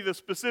couldn't give you the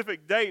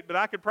specific date, but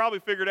I could probably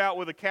figure it out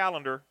with a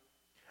calendar.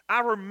 I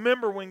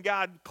remember when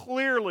God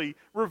clearly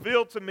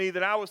revealed to me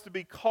that I was to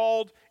be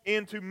called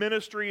into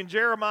ministry, and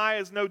Jeremiah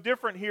is no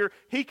different here.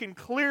 He can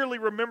clearly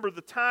remember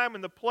the time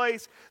and the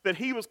place that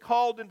he was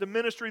called into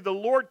ministry. The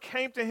Lord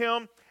came to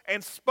him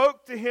and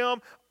spoke to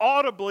him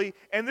audibly,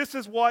 and this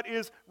is what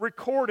is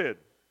recorded.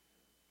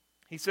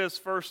 He says,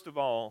 first of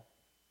all,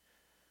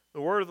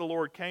 the word of the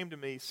Lord came to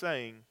me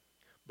saying,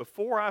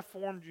 before I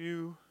formed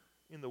you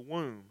in the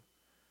womb,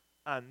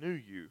 I knew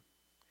you,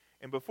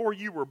 and before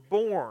you were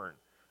born,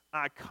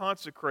 I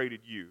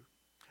consecrated you.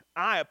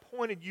 I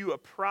appointed you a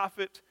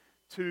prophet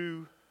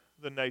to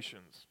the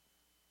nations.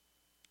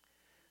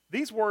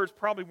 These words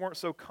probably weren't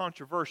so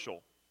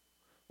controversial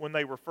when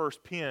they were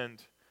first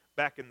penned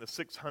back in the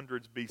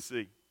 600s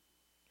BC.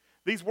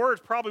 These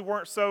words probably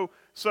weren't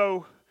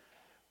so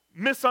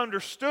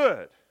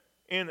misunderstood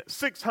in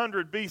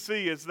 600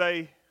 BC as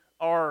they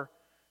are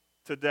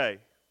today.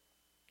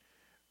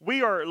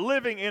 We are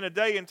living in a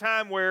day and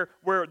time where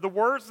the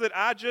words that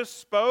I just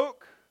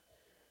spoke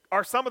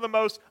are some of the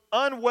most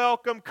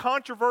unwelcome,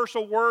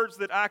 controversial words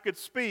that I could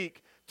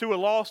speak to a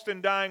lost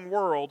and dying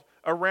world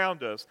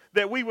around us.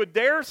 That we would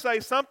dare say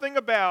something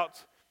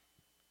about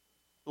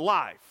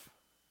life,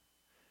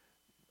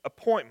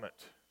 appointment,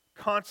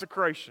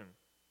 consecration,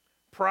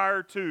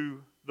 prior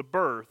to the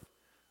birth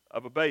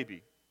of a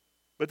baby.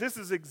 But this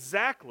is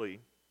exactly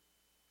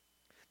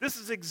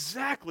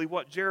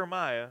what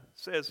Jeremiah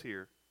says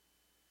here.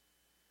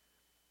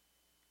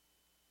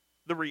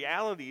 The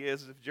reality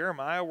is, if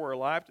Jeremiah were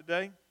alive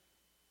today,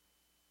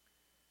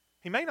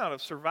 he may not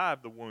have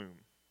survived the womb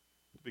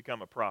to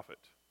become a prophet.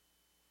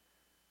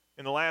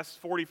 In the last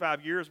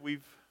 45 years,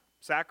 we've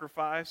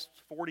sacrificed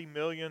 40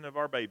 million of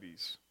our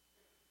babies.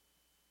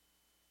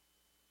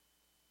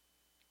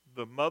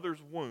 The mother's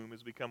womb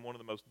has become one of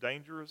the most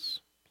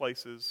dangerous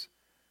places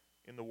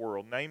in the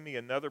world. Name me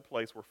another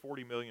place where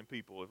 40 million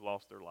people have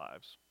lost their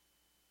lives.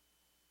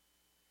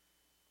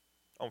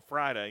 On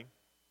Friday,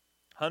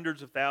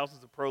 hundreds of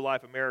thousands of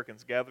pro-life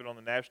Americans gathered on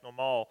the National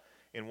Mall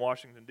in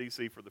Washington,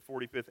 D.C. for the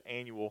 45th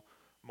annual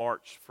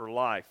March for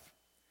Life.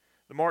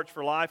 The March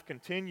for Life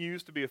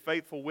continues to be a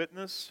faithful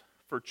witness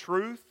for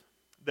truth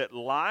that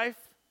life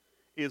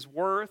is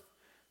worth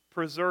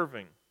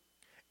preserving.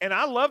 And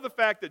I love the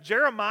fact that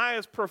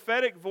Jeremiah's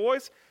prophetic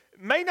voice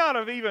may not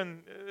have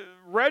even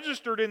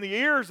registered in the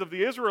ears of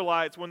the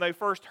Israelites when they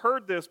first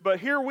heard this, but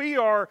here we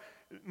are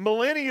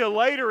millennia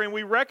later, and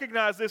we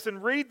recognize this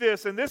and read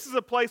this, and this is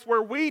a place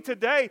where we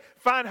today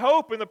find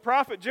hope in the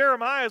prophet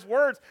Jeremiah's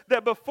words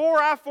that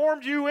before I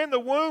formed you in the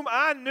womb,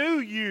 I knew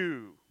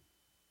you.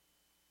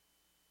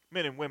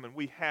 Men and women,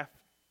 we have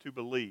to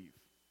believe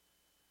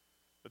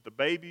that the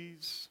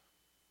babies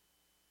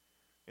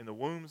in the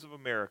wombs of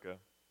America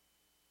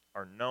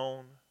are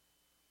known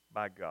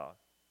by God.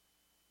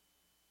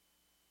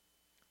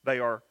 They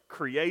are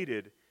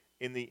created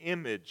in the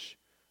image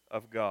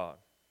of God.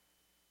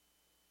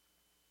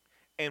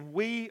 And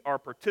we are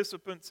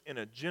participants in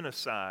a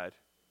genocide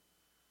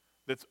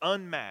that's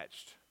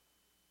unmatched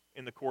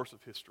in the course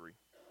of history.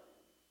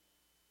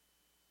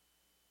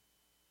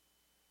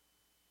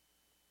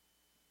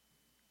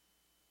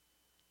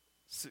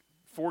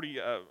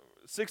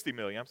 60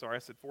 million, I'm sorry, I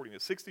said 40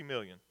 million, 60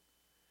 million.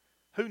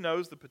 Who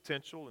knows the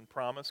potential and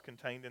promise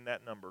contained in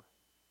that number?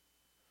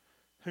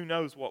 Who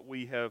knows what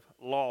we have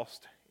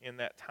lost in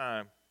that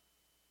time?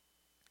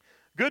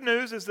 Good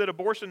news is that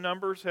abortion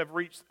numbers have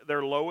reached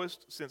their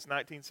lowest since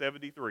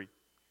 1973.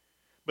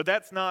 But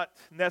that's not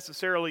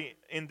necessarily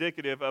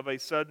indicative of a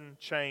sudden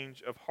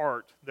change of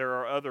heart. There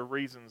are other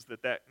reasons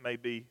that may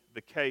be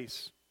the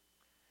case.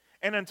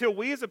 And until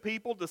we as a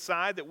people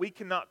decide that we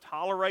cannot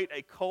tolerate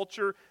a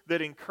culture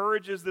that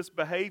encourages this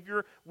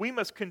behavior, we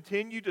must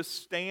continue to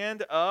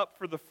stand up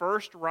for the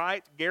first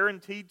right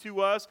guaranteed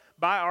to us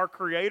by our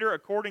Creator.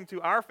 According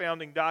to our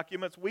founding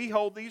documents, we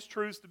hold these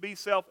truths to be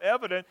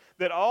self-evident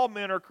that all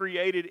men are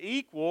created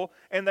equal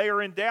and they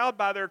are endowed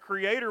by their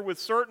Creator with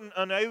certain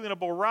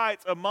unalienable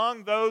rights.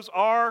 Among those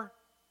are,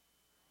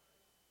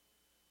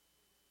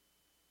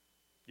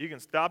 you can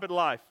stop at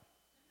life.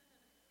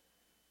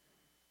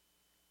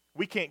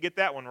 we can't get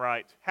that one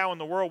right. How in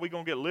the world are we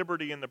going to get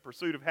liberty in the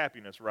pursuit of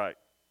happiness right?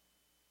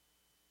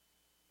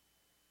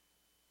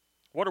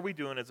 What are we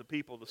doing as a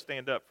people to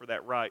stand up for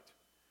that right?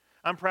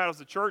 I'm proud as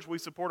a church we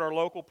support our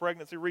local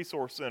pregnancy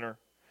resource center.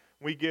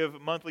 We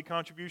give monthly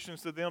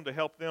contributions to them to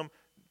help them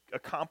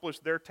accomplish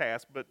their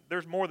task, but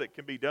there's more that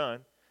can be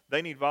done.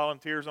 They need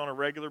volunteers on a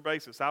regular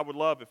basis. I would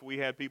love if we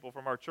had people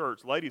from our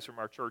church, ladies from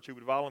our church, who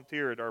would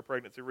volunteer at our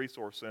pregnancy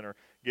resource center,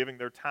 giving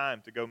their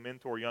time to go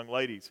mentor young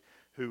ladies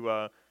who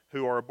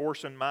are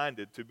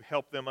abortion-minded, to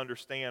help them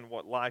understand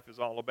what life is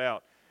all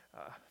about.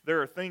 There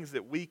are things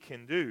that we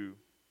can do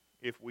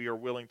if we are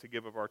willing to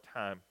give of our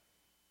time.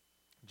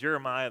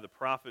 Jeremiah the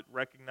prophet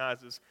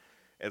recognizes,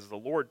 as the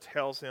Lord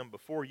tells him,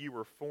 before you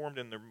were formed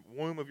in the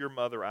womb of your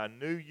mother, I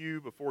knew you.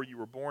 Before you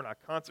were born, I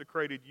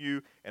consecrated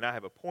you, and I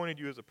have appointed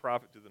you as a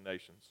prophet to the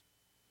nations.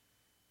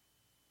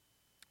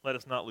 Let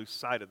us not lose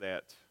sight of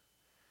that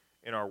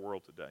in our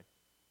world today.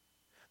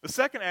 The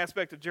second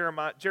aspect of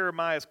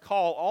Jeremiah's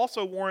call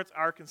also warrants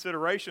our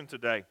consideration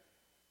today.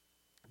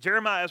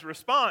 Jeremiah's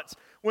response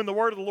when the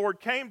word of the Lord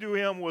came to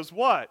him was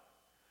what?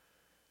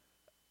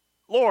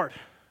 Lord,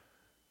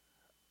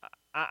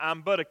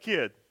 I'm but a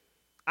kid.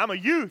 I'm a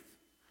youth.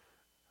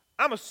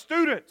 I'm a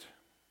student. Did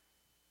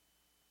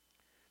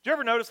you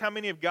ever notice how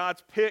many of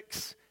God's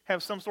picks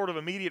have some sort of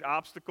immediate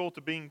obstacle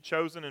to being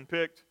chosen and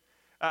picked?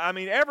 I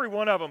mean, every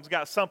one of them's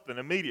got something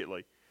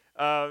immediately.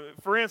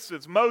 For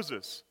instance,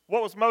 Moses.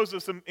 What was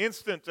Moses'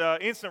 instant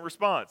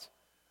response?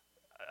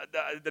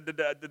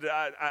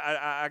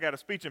 I got a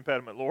speech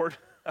impediment, Lord.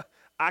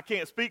 I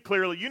can't speak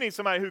clearly. You need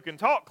somebody who can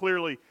talk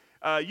clearly.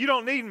 You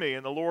don't need me.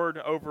 And the Lord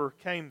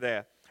overcame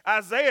that.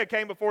 Isaiah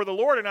came before the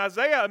Lord, and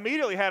Isaiah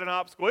immediately had an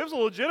obstacle. It was a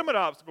legitimate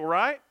obstacle,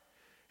 right?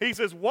 He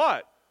says,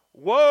 what?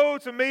 Woe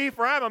to me,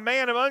 for I am a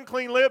man of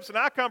unclean lips, and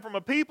I come from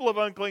a people of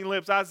unclean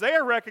lips.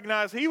 Isaiah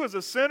recognized he was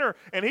a sinner,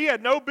 and he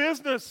had no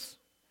business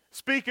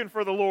speaking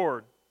for the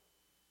Lord.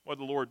 What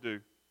did the Lord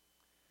do?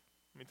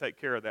 Let me take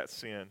care of that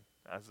sin,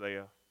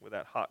 Isaiah, with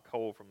that hot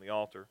coal from the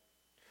altar.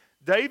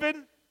 David,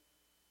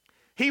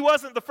 he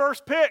wasn't the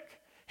first pick.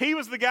 He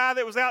was the guy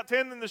that was out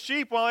tending the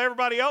sheep while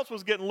everybody else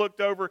was getting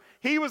looked over.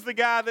 He was the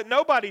guy that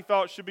nobody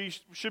thought should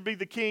be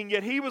the king,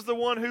 yet he was the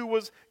one who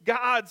was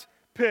God's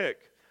pick.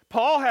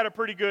 Paul had a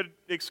pretty good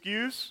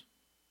excuse,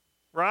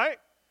 right?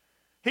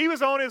 He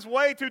was on his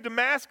way to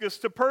Damascus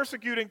to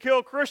persecute and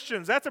kill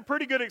Christians. That's a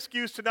pretty good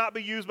excuse to not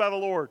be used by the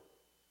Lord.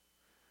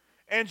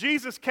 And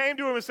Jesus came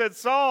to him and said,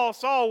 Saul,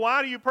 Saul,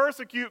 why do you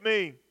persecute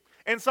me?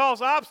 And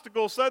Saul's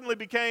obstacle suddenly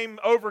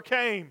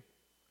overcame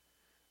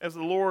as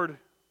the Lord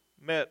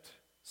met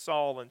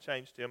Saul and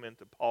changed him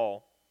into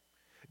Paul.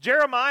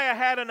 Jeremiah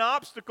had an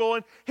obstacle,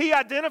 and he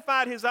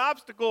identified his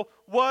obstacle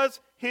was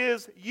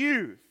his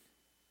youth.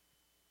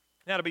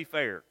 Now, to be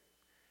fair,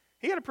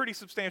 he had a pretty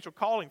substantial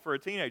calling for a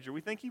teenager.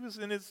 We think he was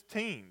in his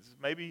teens,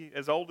 maybe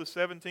as old as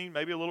 17,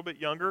 maybe a little bit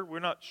younger. We're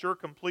not sure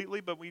completely,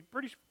 but we're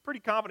pretty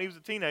confident he was a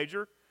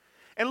teenager.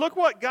 And look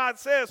what God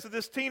says to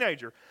this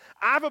teenager.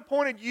 I've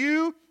appointed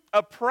you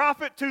a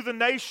prophet to the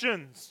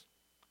nations.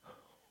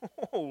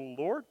 Oh,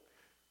 Lord.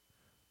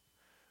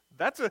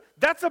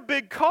 That's a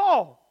big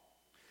call.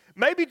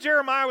 Maybe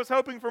Jeremiah was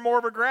hoping for more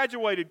of a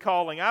graduated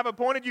calling. I've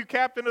appointed you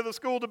captain of the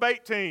school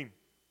debate team.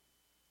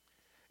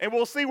 And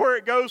we'll see where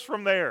it goes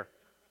from there.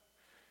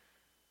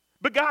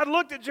 But God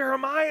looked at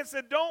Jeremiah and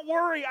said, don't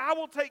worry, I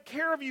will take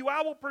care of you.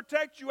 I will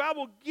protect you. I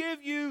will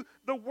give you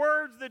the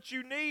words that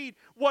you need.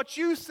 What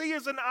you see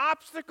as an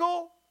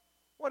obstacle,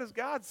 what does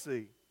God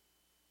see?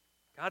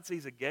 God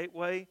sees a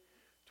gateway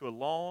to a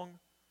long,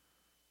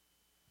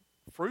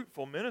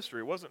 fruitful ministry.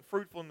 It wasn't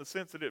fruitful in the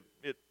sense that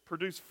it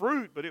produced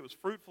fruit, but it was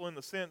fruitful in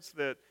the sense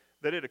that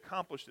it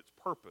accomplished its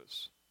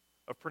purpose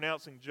of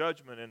pronouncing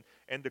judgment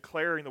and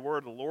declaring the word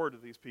of the Lord to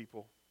these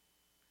people.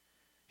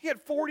 He had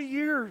 40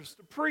 years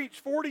to preach,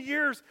 40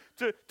 years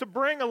to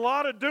bring a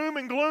lot of doom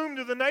and gloom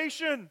to the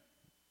nation.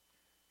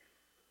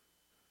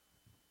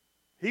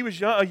 He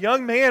was a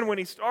young man when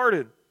he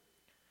started.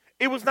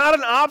 It was not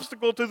an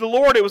obstacle to the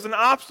Lord, it was an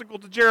obstacle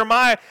to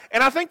Jeremiah.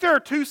 And I think there are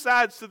two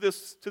sides to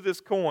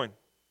this coin.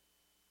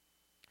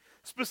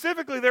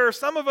 Specifically, there are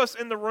some of us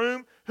in the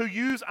room who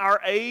use our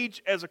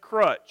age as a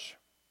crutch.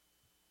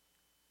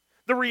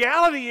 The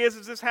reality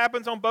is this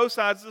happens on both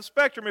sides of the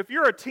spectrum. If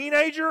you're a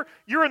teenager,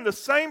 you're in the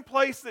same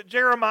place that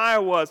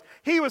Jeremiah was.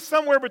 He was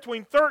somewhere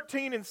between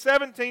 13 and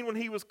 17 when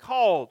he was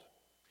called.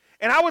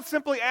 And I would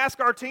simply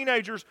ask our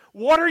teenagers,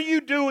 what are you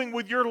doing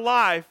with your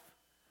life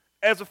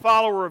as a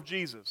follower of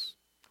Jesus?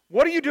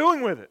 What are you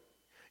doing with it?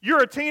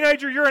 You're a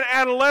teenager, you're an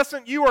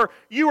adolescent, you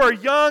are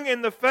young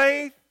in the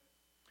faith.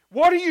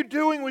 What are you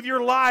doing with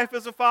your life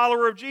as a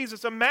follower of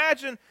Jesus?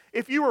 Imagine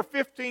if you were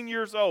 15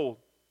 years old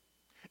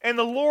and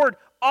the Lord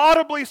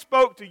audibly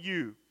spoke to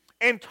you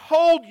and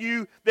told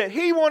you that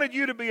He wanted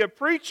you to be a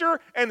preacher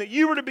and that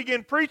you were to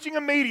begin preaching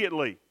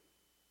immediately.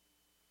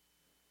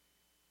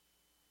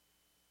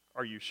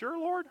 Are you sure,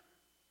 Lord?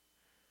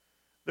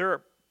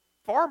 There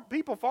are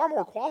people far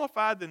more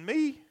qualified than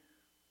me.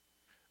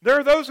 There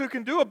are those who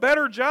can do a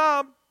better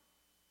job.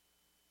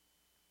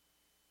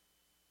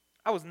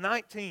 I was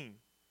 19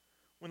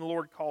 when the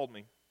Lord called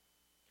me.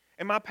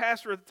 And my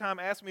pastor at the time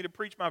asked me to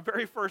preach my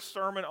very first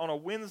sermon on a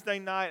Wednesday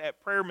night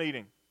at prayer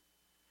meeting.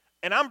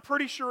 And I'm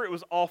pretty sure it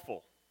was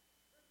awful.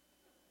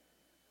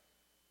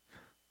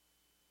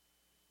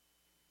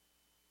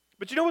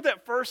 But you know what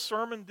that first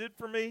sermon did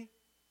for me?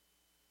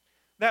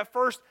 That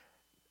first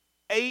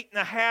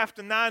 8.5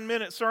 to 9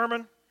 minute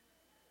sermon.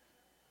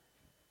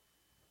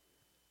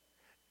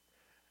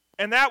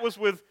 And that was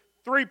with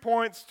 3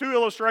 points, 2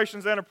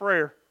 illustrations, and a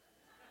prayer.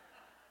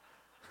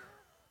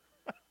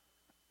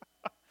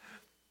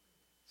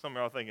 Some of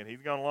y'all are thinking,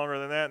 he's gone longer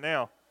than that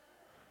now.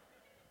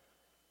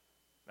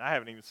 I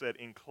haven't even said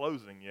in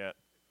closing yet.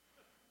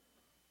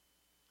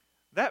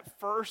 That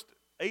first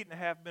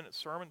 8.5 minute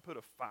sermon put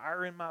a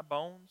fire in my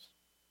bones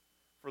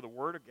for the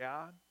Word of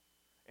God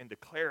and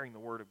declaring the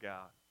Word of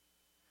God.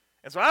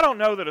 And so I don't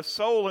know that a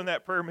soul in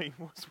that prayer meeting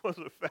was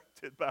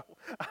affected by.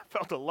 I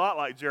felt a lot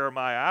like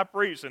Jeremiah. I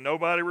preached and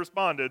nobody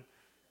responded.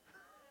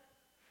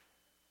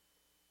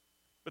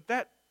 But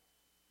that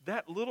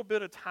little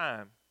bit of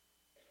time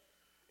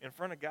in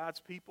front of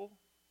God's people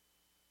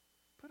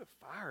put a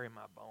fire in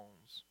my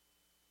bones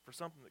for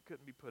something that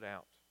couldn't be put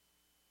out.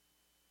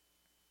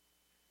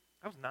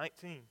 I was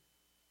 19.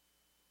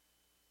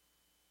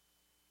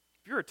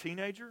 If you're a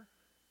teenager,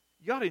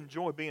 you ought to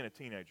enjoy being a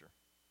teenager.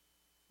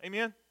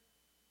 Amen?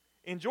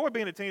 Enjoy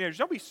being a teenager.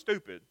 Don't be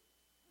stupid.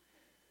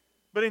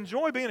 But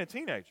enjoy being a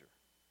teenager.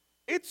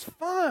 It's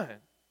fun.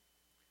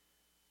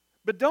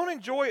 But don't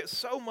enjoy it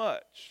so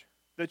much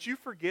that you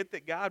forget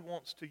that God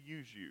wants to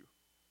use you.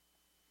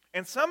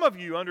 And some of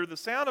you, under the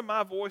sound of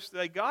my voice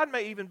today, God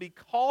may even be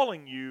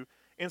calling you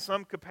in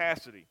some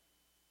capacity.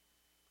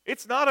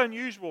 It's not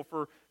unusual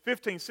for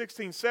 15,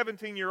 16,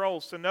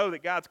 17-year-olds to know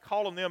that God's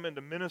calling them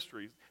into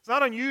ministries. It's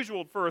not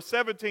unusual for a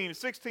 17,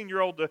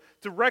 16-year-old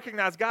to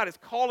recognize God is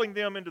calling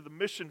them into the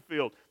mission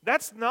field.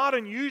 That's not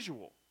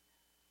unusual.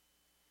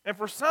 And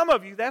for some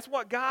of you, that's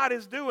what God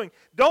is doing.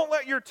 Don't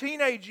let your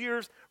teenage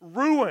years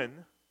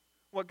ruin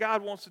what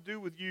God wants to do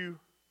with you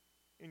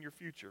in your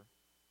future.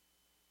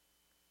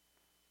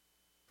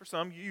 For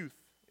some, youth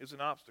is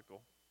an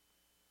obstacle.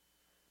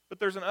 But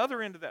there's an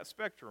other end of that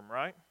spectrum,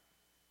 right?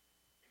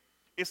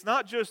 It's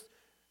not just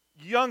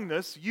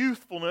youngness,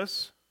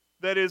 youthfulness,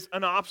 that is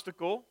an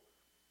obstacle.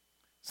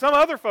 Some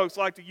other folks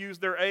like to use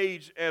their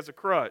age as a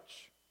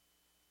crutch.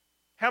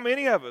 How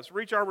many of us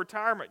reach our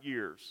retirement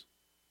years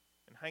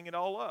and hang it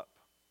all up?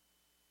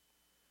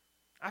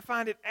 I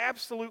find it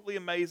absolutely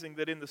amazing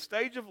that in the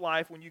stage of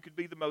life when you could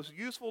be the most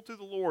useful to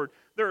the Lord,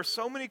 there are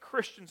so many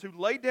Christians who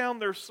lay down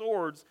their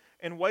swords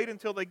and wait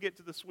until they get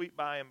to the sweet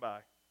by and by.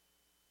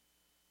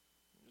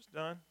 I'm just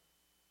done.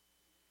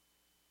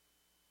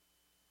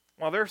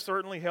 While there are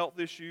certainly health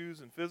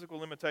issues and physical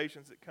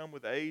limitations that come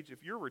with age,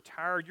 if you're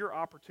retired, your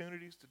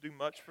opportunities to do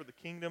much for the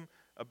kingdom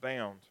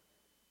abound.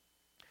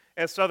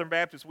 As Southern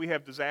Baptists, we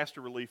have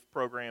disaster relief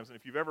programs, and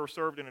if you've ever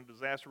served in a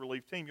disaster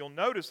relief team, you'll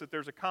notice that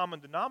there's a common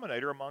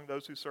denominator among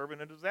those who serve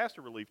in a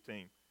disaster relief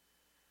team.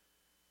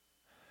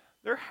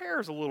 Their hair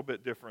is a little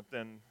bit different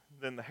than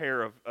the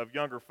hair of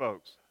younger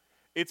folks.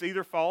 It's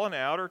either fallen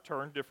out or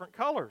turned different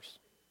colors.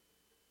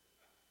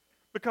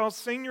 Because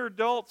senior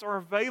adults are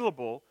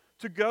available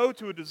to go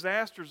to a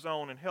disaster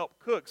zone and help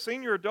cook.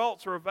 Senior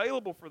adults are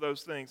available for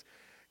those things.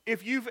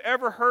 If you've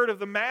ever heard of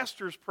the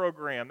Masters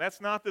program,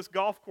 that's not this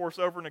golf course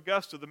over in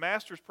Augusta. The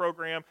Masters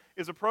program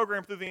is a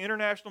program through the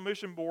International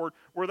Mission Board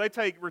where they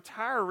take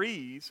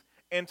retirees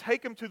and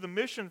take them to the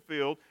mission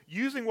field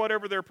using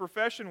whatever their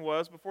profession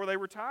was before they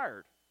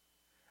retired.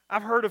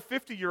 I've heard of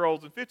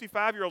 50-year-olds and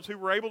 55-year-olds who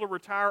were able to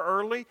retire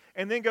early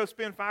and then go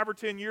spend 5 or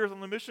 10 years on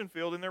the mission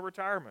field in their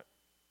retirement,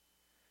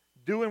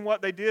 doing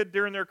what they did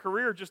during their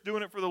career, just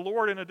doing it for the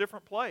Lord in a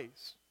different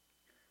place.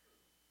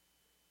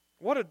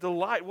 What a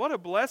delight, what a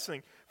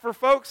blessing for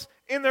folks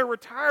in their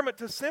retirement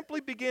to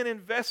simply begin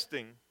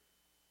investing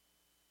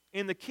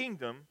in the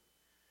kingdom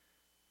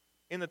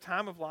in the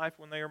time of life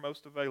when they are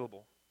most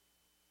available.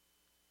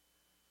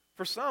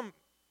 For some,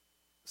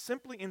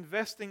 simply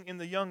investing in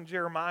the young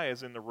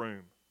Jeremiahs in the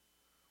room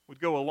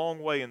would go a long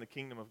way in the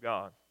kingdom of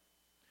God.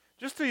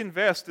 Just to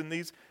invest in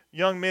these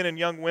young men and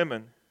young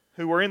women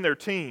who are in their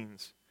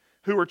teens,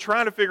 who are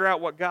trying to figure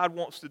out what God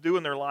wants to do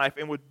in their life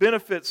and would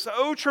benefit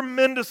so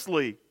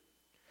tremendously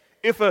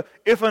if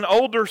an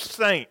older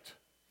saint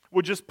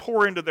would just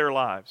pour into their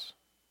lives.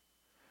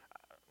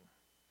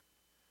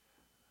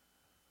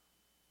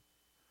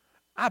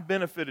 I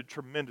benefited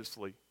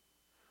tremendously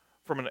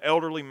from an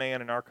elderly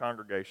man in our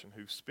congregation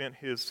who spent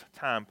his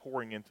time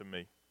pouring into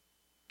me.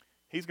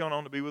 He's gone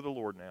on to be with the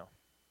Lord now.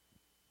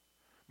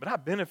 But I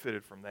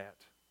benefited from that.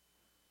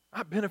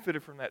 I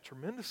benefited from that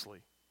tremendously.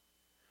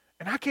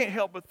 And I can't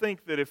help but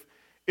think that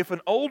if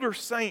an older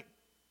saint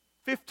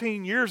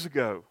 15 years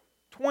ago,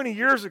 20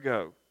 years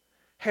ago,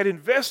 had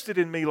invested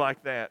in me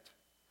like that,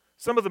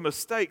 some of the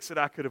mistakes that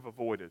I could have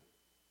avoided,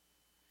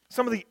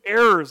 some of the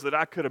errors that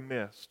I could have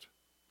missed.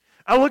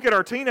 I look at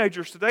our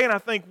teenagers today and I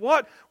think,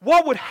 what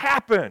would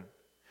happen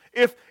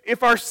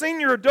if our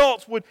senior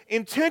adults would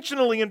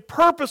intentionally and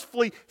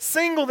purposefully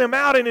single them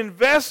out and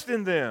invest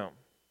in them?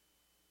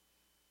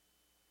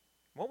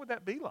 What would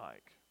that be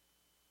like?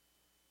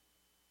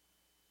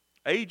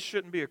 Age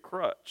shouldn't be a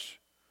crutch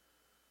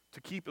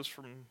to keep us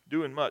from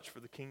doing much for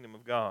the kingdom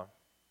of God.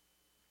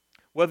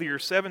 Whether you're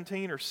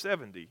 17 or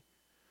 70,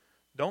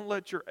 don't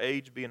let your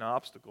age be an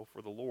obstacle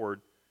for the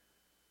Lord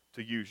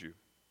to use you.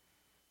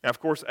 Now, of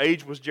course,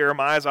 age was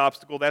Jeremiah's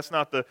obstacle. That's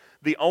not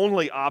the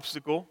only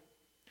obstacle.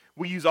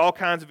 We use all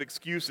kinds of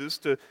excuses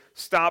to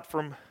stop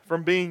from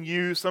being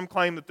used. Some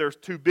claim that they're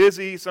too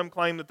busy. Some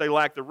claim that they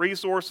lack the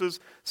resources.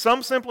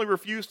 Some simply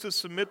refuse to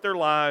submit their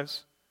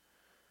lives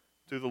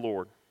to the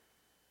Lord.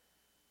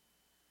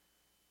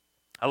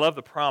 I love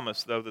the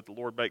promise, though, that the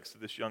Lord makes to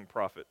this young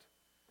prophet.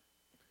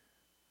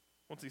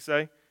 What's he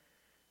say?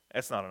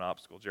 That's not an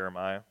obstacle,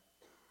 Jeremiah.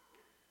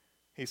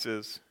 He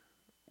says,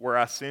 where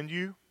I send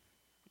you,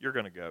 you're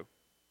going to go.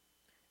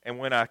 And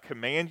when I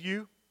command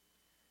you,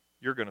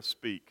 you're going to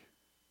speak.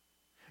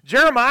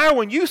 Jeremiah,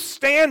 when you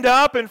stand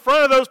up in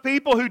front of those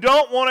people who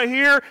don't want to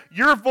hear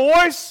your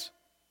voice,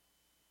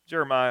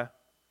 Jeremiah,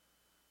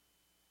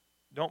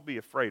 don't be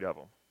afraid of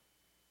them.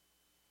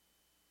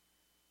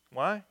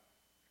 Why?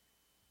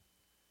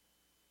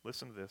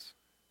 Listen to this.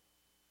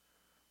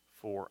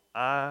 For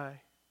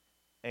I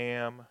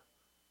am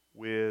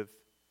with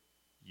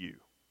you.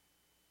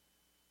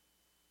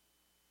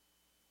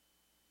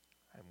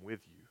 I'm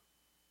with you.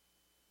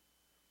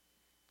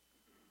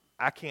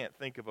 I can't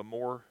think of a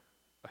more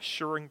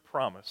assuring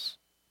promise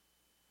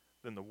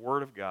than the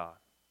Word of God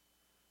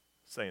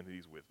saying that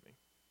He's with me.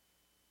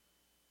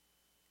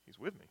 He's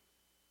with me.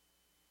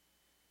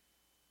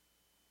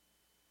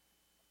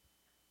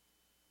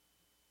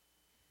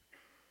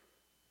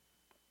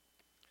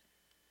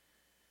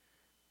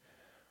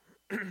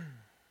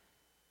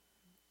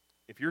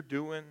 If you're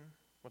doing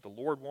what the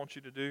Lord wants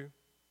you to do,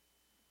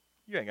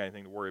 you ain't got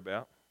anything to worry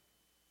about.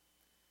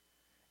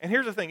 And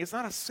here's the thing, it's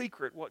not a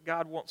secret what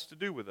God wants to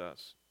do with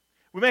us.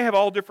 We may have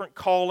all different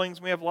callings,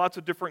 we have lots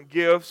of different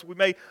gifts, we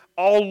may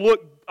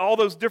all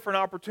those different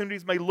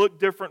opportunities may look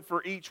different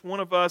for each one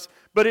of us,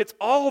 but it's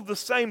all the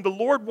same. The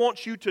Lord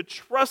wants you to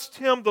trust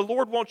Him, the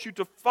Lord wants you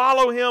to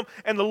follow Him,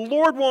 and the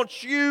Lord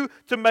wants you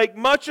to make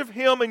much of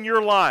Him in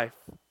your life.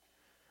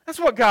 That's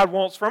what God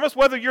wants from us,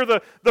 whether you're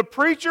the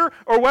preacher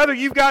or whether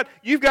you've got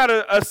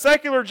a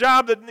secular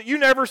job that you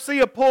never see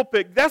a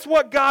pulpit. That's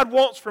what God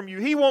wants from you.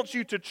 He wants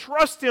you to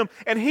trust Him,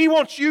 and He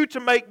wants you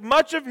to make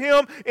much of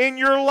Him in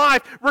your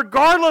life,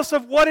 regardless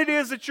of what it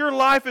is that your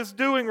life is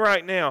doing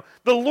right now.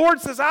 The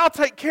Lord says, I'll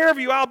take care of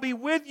you. I'll be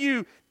with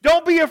you.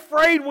 Don't be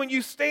afraid when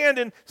you stand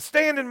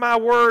in my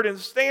word and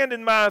stand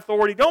in my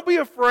authority. Don't be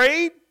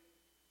afraid.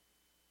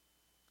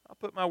 I'll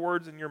put my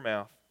words in your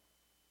mouth.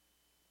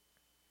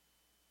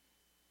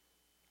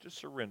 Just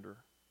surrender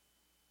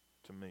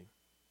to me.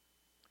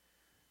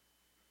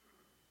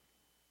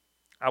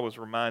 I was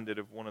reminded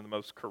of one of the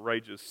most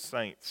courageous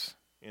saints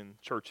in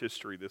church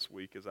history this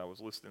week as I was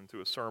listening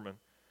to a sermon.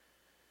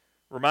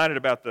 Reminded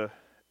about the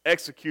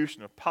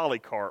execution of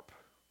Polycarp.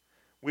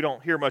 We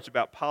don't hear much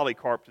about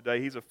Polycarp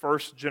today. He's a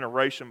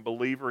first-generation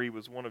believer. He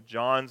was one of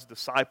John's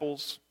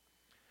disciples.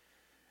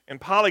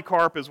 And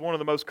Polycarp is one of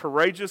the most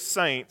courageous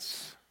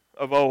saints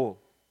of old.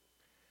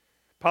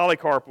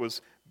 Polycarp was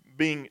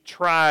being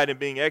tried and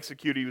being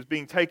executed. He was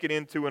being taken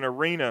into an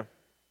arena.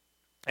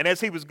 And as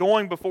he was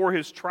going before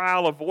his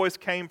trial, a voice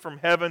came from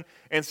heaven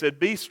and said,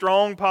 "Be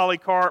strong,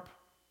 Polycarp,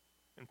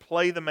 and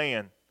play the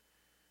man.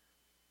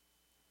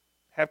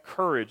 Have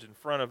courage in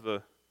front of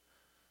the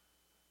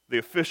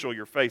official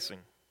you're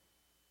facing."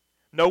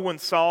 No one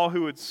saw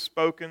who had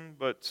spoken,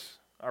 but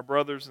our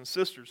brothers and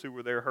sisters who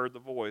were there heard the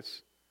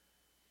voice.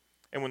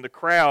 And when the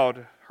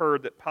crowd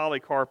heard that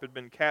Polycarp had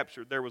been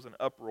captured, there was an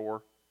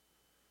uproar.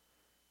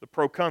 The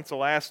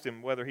proconsul asked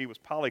him whether he was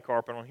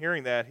Polycarp, and on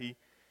hearing that, he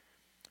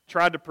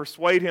tried to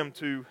persuade him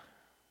to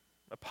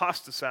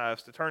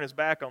apostatize, to turn his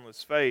back on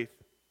his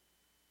faith.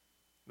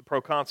 The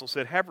proconsul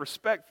said, "Have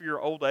respect for your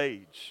old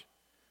age.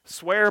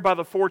 Swear by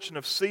the fortune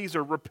of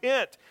Caesar.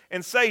 Repent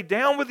and say,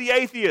 'Down with the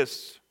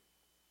atheists.'"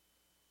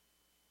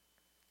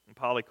 And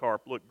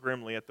Polycarp looked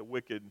grimly at the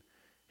wicked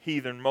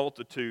heathen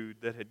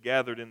multitude that had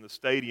gathered in the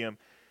stadium,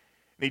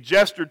 and he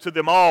gestured to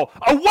them all,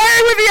 "Away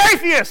with the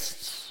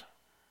atheists!"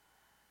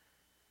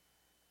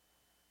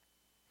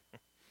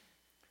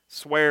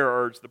 "Swear,"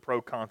 urged the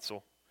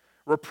proconsul.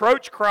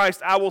 "Reproach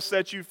Christ, I will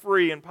set you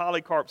free." And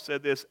Polycarp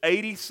said this,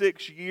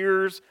 86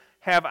 years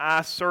have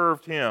I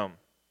served him,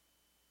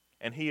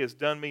 and he has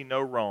done me no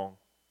wrong.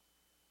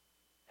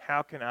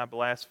 How can I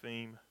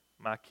blaspheme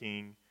my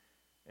king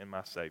and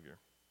my Savior?"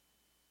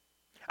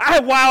 "I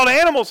have wild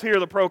animals here,"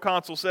 the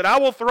proconsul said. "I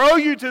will throw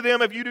you to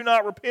them if you do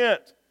not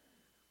repent."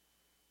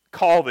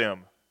 "Call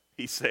them,"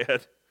 he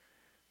said.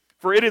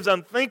 "For it is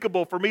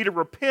unthinkable for me to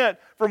repent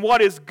from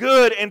what is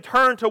good and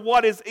turn to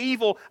what is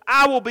evil.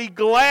 I will be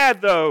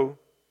glad, though,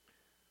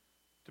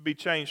 to be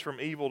changed from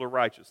evil to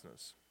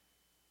righteousness.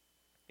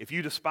 If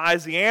you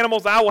despise the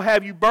animals, I will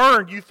have you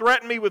burned. You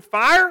threaten me with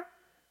fire?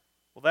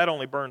 Well, that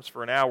only burns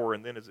for an hour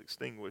and then is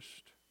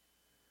extinguished.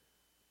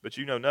 But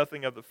you know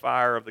nothing of the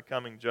fire of the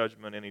coming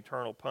judgment and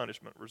eternal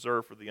punishment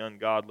reserved for the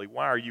ungodly.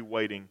 Why are you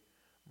waiting?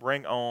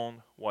 Bring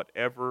on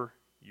whatever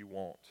you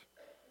want.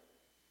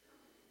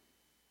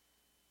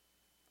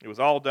 It was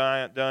all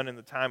done in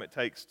the time it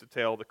takes to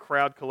tell. The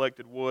crowd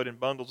collected wood and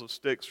bundles of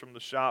sticks from the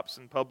shops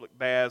and public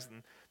baths,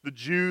 and the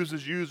Jews,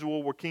 as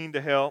usual, were keen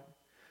to help.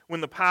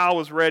 When the pile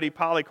was ready,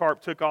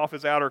 Polycarp took off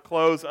his outer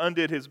clothes,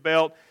 undid his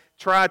belt,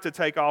 tried to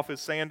take off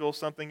his sandals,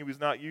 something he was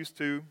not used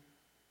to,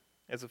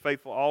 as the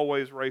faithful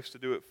always raced to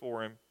do it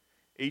for him,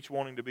 each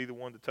wanting to be the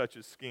one to touch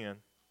his skin.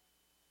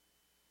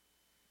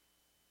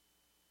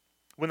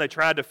 When they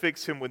tried to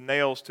fix him with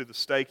nails to the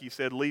stake, he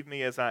said, "Leave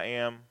me as I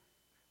am,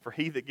 for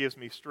he that gives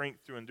me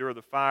strength to endure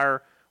the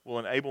fire will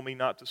enable me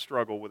not to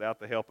struggle without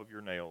the help of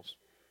your nails."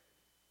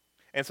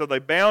 And so they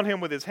bound him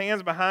with his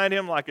hands behind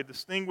him like a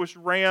distinguished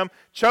ram,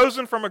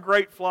 chosen from a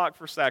great flock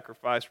for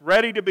sacrifice,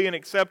 ready to be an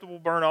acceptable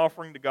burnt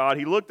offering to God.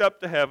 He looked up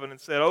to heaven and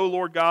said, "O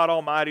Lord God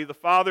Almighty, the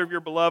Father of your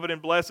beloved and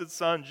blessed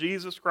Son,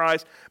 Jesus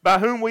Christ, by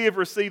whom we have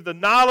received the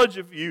knowledge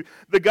of you,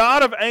 the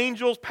God of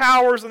angels,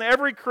 powers, and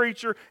every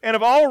creature, and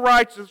of all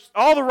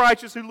the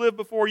righteous who live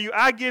before you,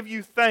 I give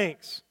you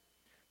thanks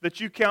that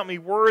you count me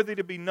worthy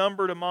to be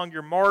numbered among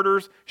your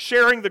martyrs,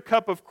 sharing the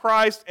cup of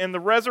Christ and the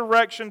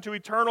resurrection to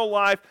eternal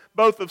life,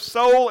 both of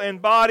soul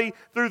and body,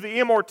 through the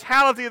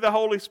immortality of the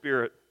Holy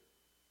Spirit.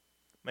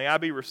 May I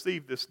be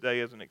received this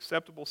day as an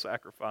acceptable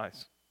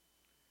sacrifice.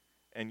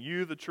 And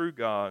you, the true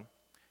God,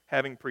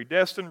 having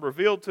predestined,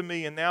 revealed to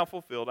me, and now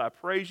fulfilled, I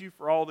praise you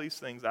for all these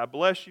things. I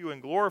bless you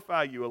and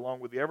glorify you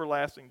along with the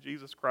everlasting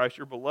Jesus Christ,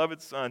 your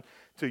beloved Son.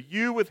 To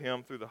you with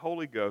him through the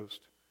Holy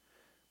Ghost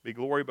be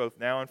glory both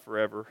now and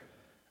forever.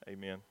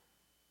 Amen."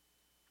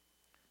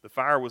 The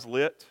fire was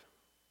lit.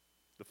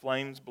 The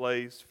flames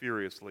blazed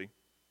furiously.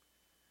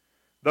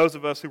 Those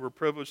of us who were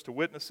privileged to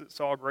witness it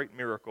saw a great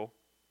miracle,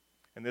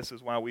 and this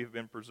is why we have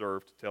been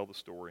preserved to tell the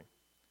story.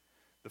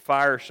 The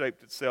fire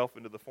shaped itself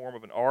into the form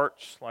of an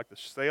arch, like the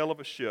sail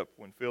of a ship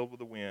when filled with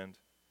the wind,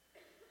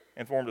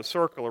 and formed a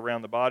circle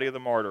around the body of the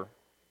martyr.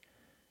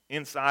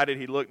 Inside it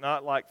he looked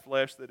not like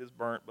flesh that is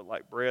burnt, but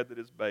like bread that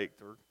is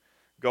baked, or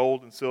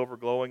gold and silver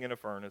glowing in a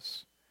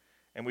furnace.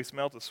 And we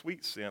smelt a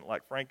sweet scent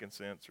like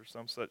frankincense or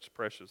some such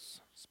precious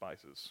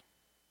spices.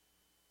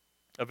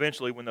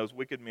 Eventually, when those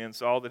wicked men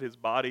saw that his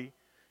body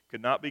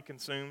could not be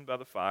consumed by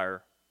the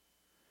fire,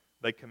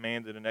 they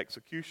commanded an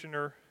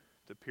executioner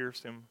to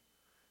pierce him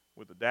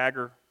with a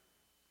dagger.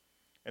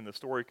 And the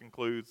story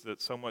concludes that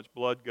so much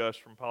blood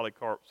gushed from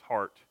Polycarp's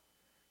heart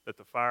that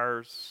the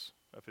fires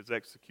of his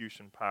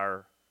execution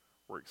pyre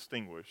were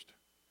extinguished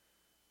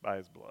by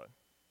his blood.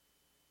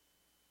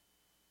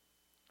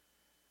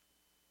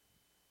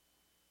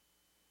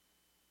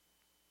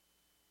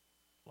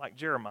 Like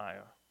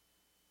Jeremiah,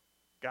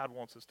 God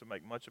wants us to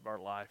make much of our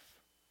life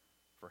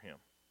for him.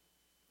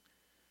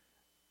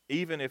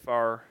 Even if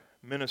our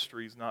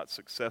ministry is not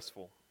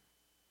successful,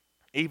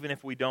 even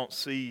if we don't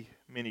see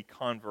many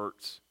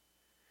converts,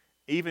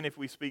 even if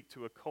we speak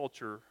to a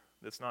culture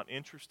that's not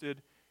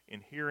interested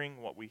in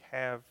hearing what we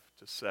have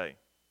to say,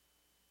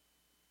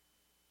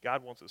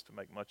 God wants us to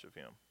make much of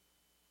him.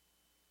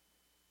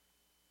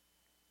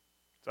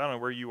 So I don't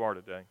know where you are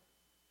today,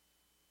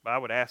 but I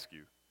would ask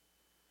you,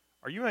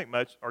 Are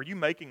you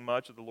making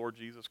much of the Lord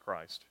Jesus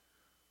Christ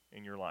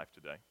in your life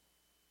today?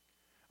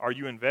 Are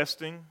you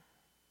investing,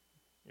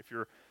 if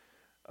you're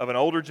of an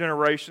older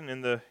generation,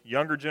 in the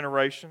younger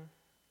generation?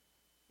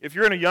 If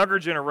you're in a younger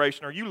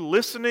generation, are you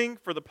listening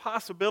for the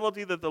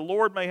possibility that the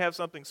Lord may have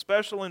something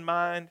special in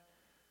mind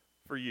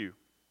for you?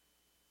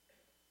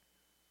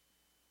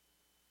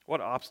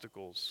 What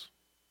obstacles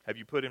have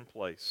you put in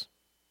place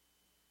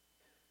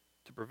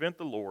to prevent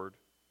the Lord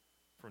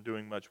from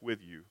doing much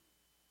with you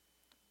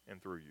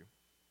and through you?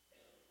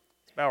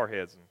 Let's bow our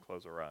heads and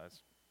close our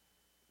eyes.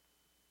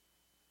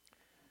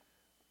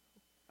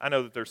 I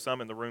know that there's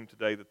some in the room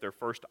today that their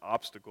first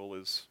obstacle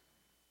is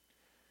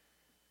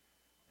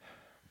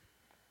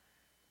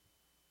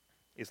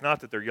not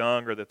that they're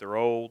young or that they're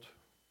old.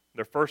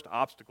 Their first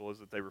obstacle is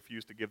that they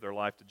refuse to give their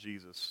life to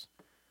Jesus.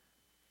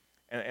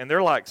 And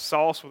they're like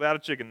sauce without a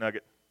chicken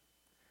nugget.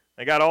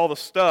 They got all the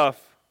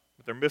stuff,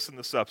 but they're missing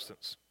the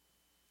substance.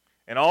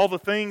 And all the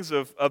things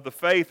of the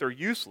faith are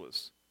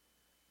useless.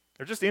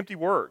 They're just empty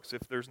works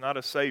if there's not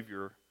a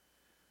Savior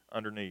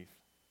underneath.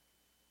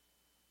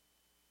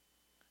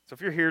 So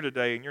if you're here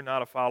today and you're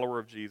not a follower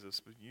of Jesus,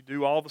 but you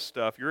do all the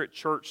stuff, you're at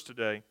church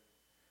today,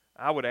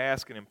 I would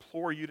ask and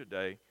implore you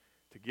today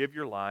to give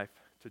your life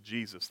to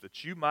Jesus,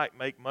 that you might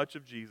make much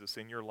of Jesus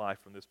in your life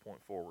from this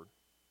point forward.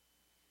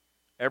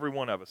 Every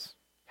one of us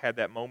had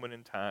that moment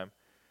in time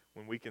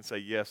when we can say,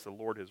 yes, the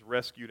Lord has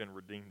rescued and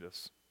redeemed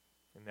us,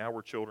 and now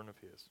we're children of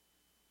His.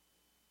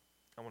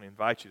 I want to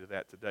invite you to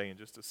that today in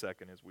just a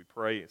second as we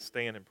pray,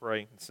 stand and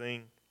pray and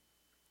sing,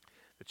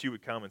 that you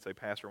would come and say,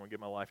 Pastor, I want to give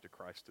my life to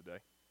Christ today.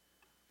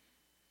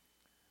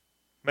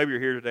 Maybe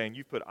you're here today and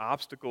you've put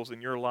obstacles in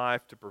your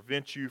life to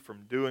prevent you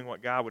from doing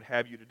what God would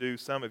have you to do.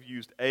 Some have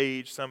used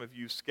age, some have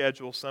used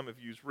schedule, some have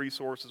used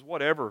resources,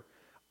 whatever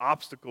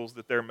obstacles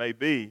that there may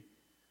be.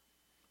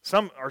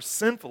 Some are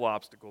sinful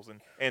obstacles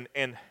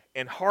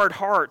and hard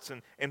hearts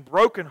and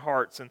broken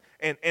hearts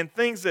and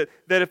things that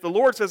if the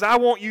Lord says, I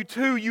want you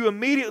to, you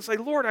immediately say,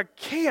 Lord, I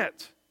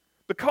can't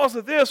because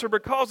of this or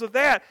because of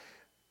that.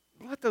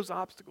 Let those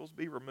obstacles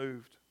be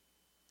removed.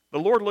 The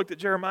Lord looked at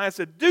Jeremiah and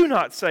said, do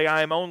not say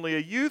I am only a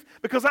youth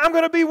because I'm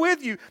going to be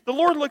with you. The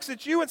Lord looks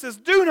at you and says,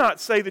 do not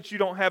say that you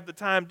don't have the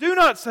time. Do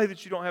not say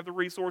that you don't have the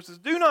resources.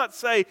 Do not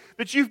say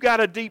that you've got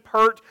a deep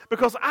hurt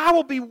because I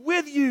will be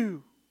with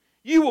you.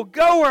 You will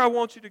go where I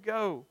want you to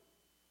go,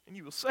 and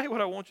you will say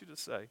what I want you to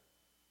say.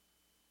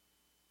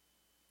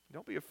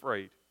 Don't be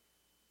afraid,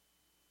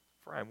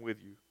 for I am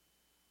with you.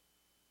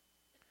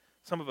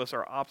 Some of us,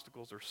 our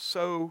obstacles are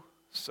so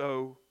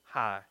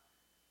high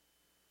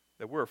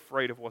that we're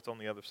afraid of what's on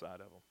the other side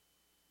of them.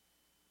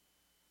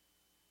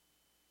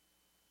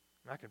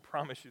 And I can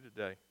promise you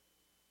today,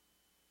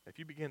 if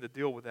you begin to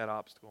deal with that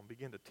obstacle and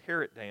begin to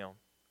tear it down,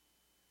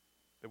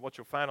 that what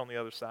you'll find on the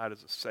other side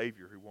is a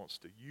Savior who wants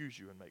to use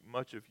you and make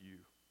much of you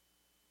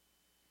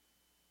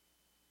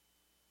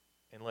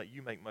and let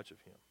you make much of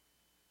Him.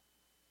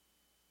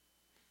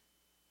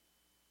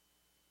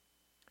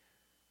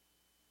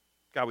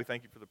 God, we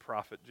thank you for the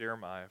prophet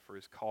Jeremiah, for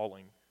his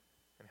calling,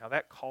 and how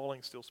that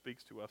calling still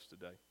speaks to us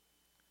today.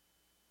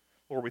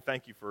 Lord, we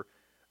thank you for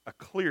a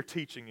clear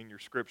teaching in your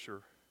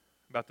Scripture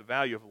about the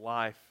value of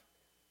life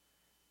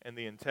and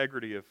the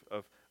integrity of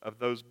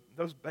those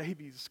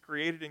babies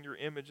created in your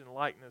image and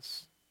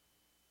likeness.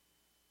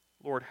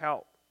 Lord,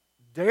 how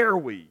dare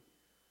we,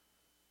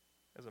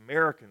 as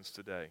Americans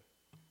today,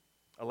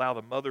 allow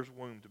the mother's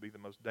womb to be the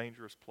most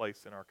dangerous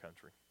place in our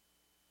country?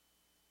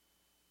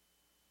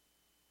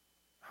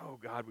 Oh,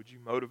 God, would you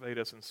motivate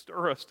us and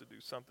stir us to do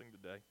something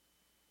today?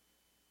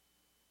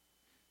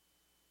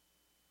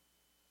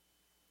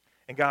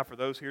 And God, for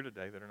those here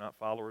today that are not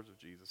followers of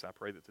Jesus, I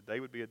pray that today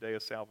would be a day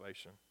of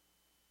salvation.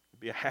 It would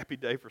be a happy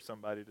day for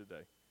somebody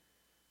today.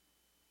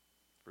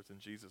 For it's in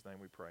Jesus' name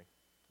we pray.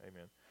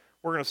 Amen.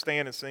 We're going to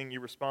stand and sing. You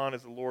respond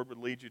as the Lord would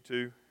lead you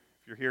to.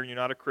 If you're here and you're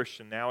not a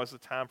Christian, now is the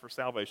time for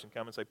salvation.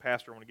 Come and say,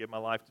 Pastor, I want to give my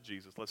life to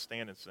Jesus. Let's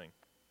stand and sing.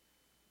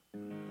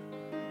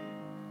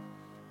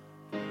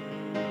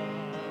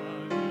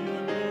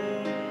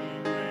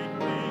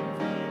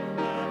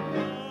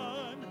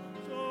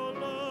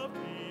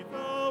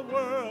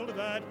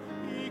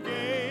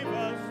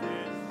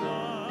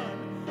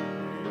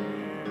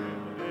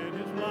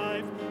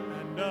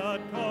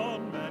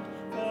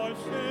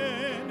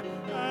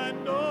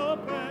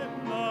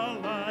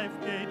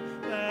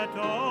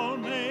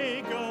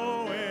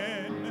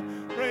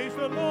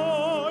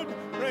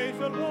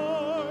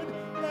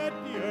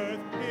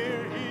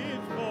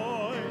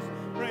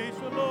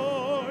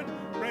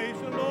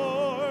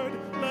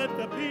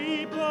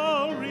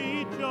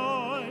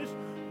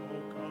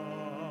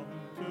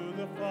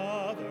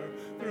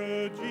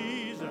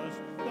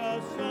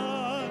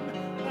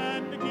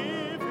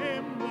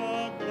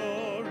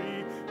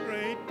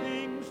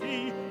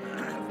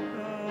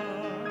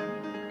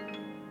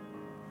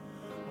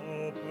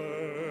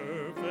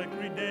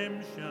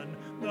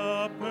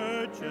 The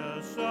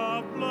purchase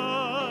of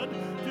blood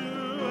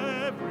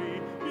to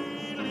every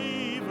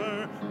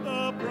believer,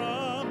 the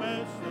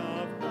promise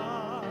of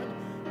God,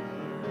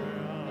 the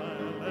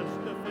guileless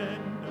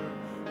defender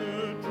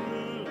who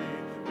truly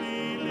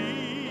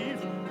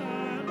believes,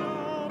 and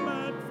all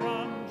men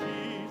from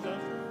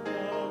Jesus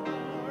the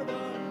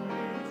pardon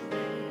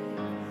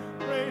receive.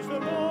 Praise the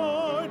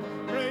Lord,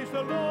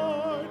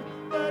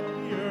 let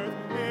the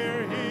earth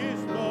hear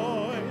His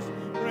voice.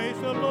 Praise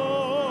the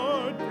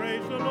Lord,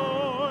 praise the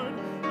Lord,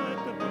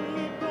 let the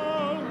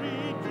people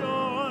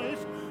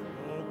rejoice.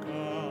 Oh,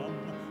 come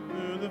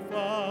to the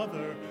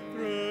Father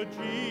through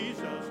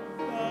Jesus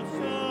the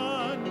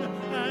Son,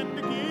 and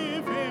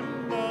give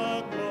Him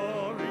the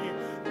glory,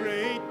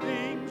 great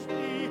things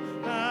He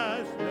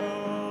has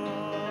done.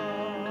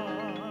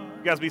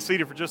 You guys be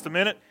seated for just a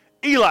minute.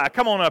 Eli,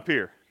 come on up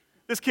here.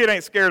 This kid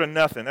ain't scared of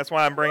nothing. That's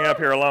why I'm bringing him up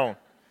here alone.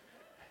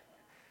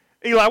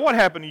 Eli, what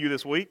happened to you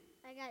this week?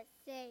 I got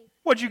saved.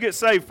 What'd you get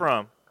saved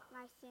from?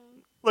 My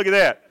sin. Look at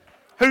that.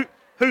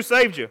 Who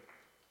saved you?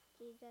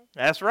 Jesus.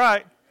 That's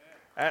right.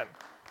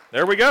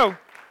 There we go.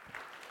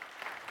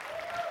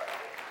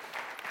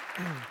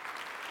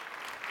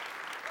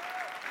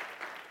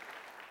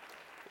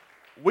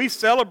 We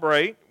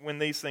celebrate when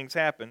these things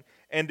happen.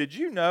 And did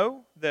you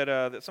know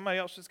that somebody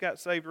else just got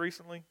saved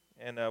recently?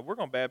 And we're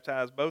going to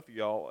baptize both of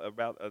y'all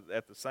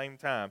at the same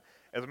time.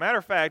 As a matter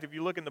of fact, if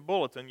you look in the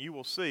bulletin, you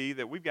will see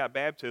that we've got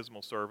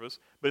baptismal service.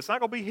 But it's not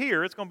going to be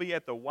here. It's going to be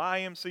at the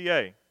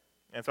YMCA.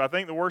 And so I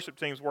think the worship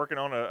team's working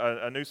on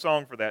a new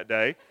song for that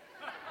day.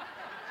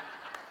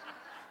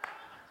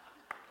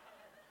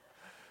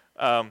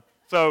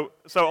 So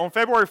on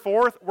February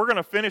 4th, we're going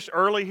to finish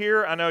early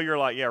here. I know you're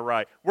like, yeah,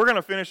 right. We're going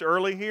to finish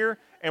early here,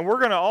 and we're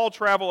going to all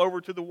travel over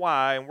to the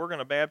Y, and we're going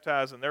to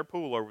baptize in their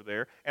pool over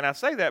there. And I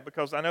say that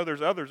because I know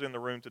there's others in the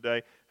room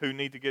today who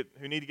need to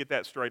get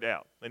that straight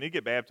out. They need to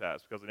get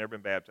baptized because they've never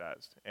been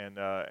baptized. And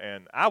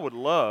I would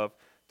love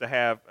to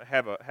have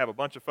a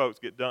bunch of folks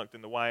get dunked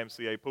in the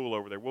YMCA pool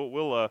over there.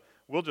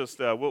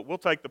 We'll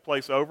take the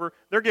place over.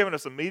 They're giving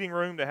us a meeting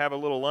room to have a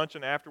little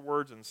luncheon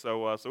afterwards, and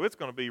so it's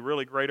going to be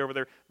really great over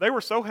there. They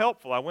were so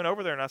helpful. I went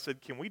over there and I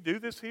said, "Can we do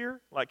this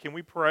here? Like, can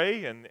we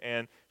pray?"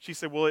 And she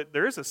said, "Well,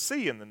 there is a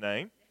C in the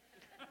name."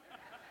 I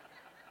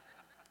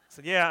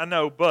said, "Yeah, I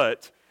know,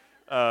 but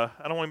I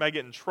don't want anybody to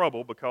get in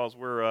trouble because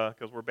we're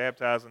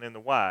baptizing in the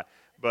Y."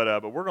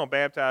 But we're going to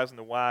baptize in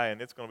the Y, and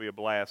it's going to be a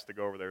blast to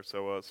go over there.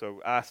 So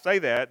I say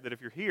that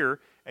if you're here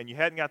and you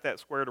hadn't got that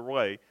squared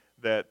away,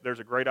 that there's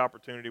a great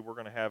opportunity. We're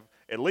going to have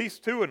at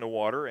least 2 in the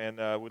water, and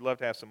we'd love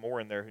to have some more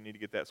in there who need to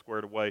get that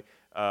squared away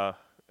on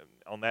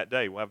that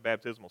day. We'll have a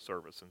baptismal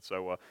service. And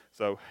so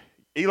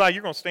Eli,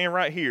 you're going to stand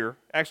right here.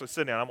 Actually,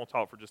 sit down. I'm going to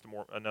talk for just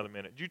another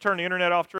minute. Did you turn the internet off, Trish?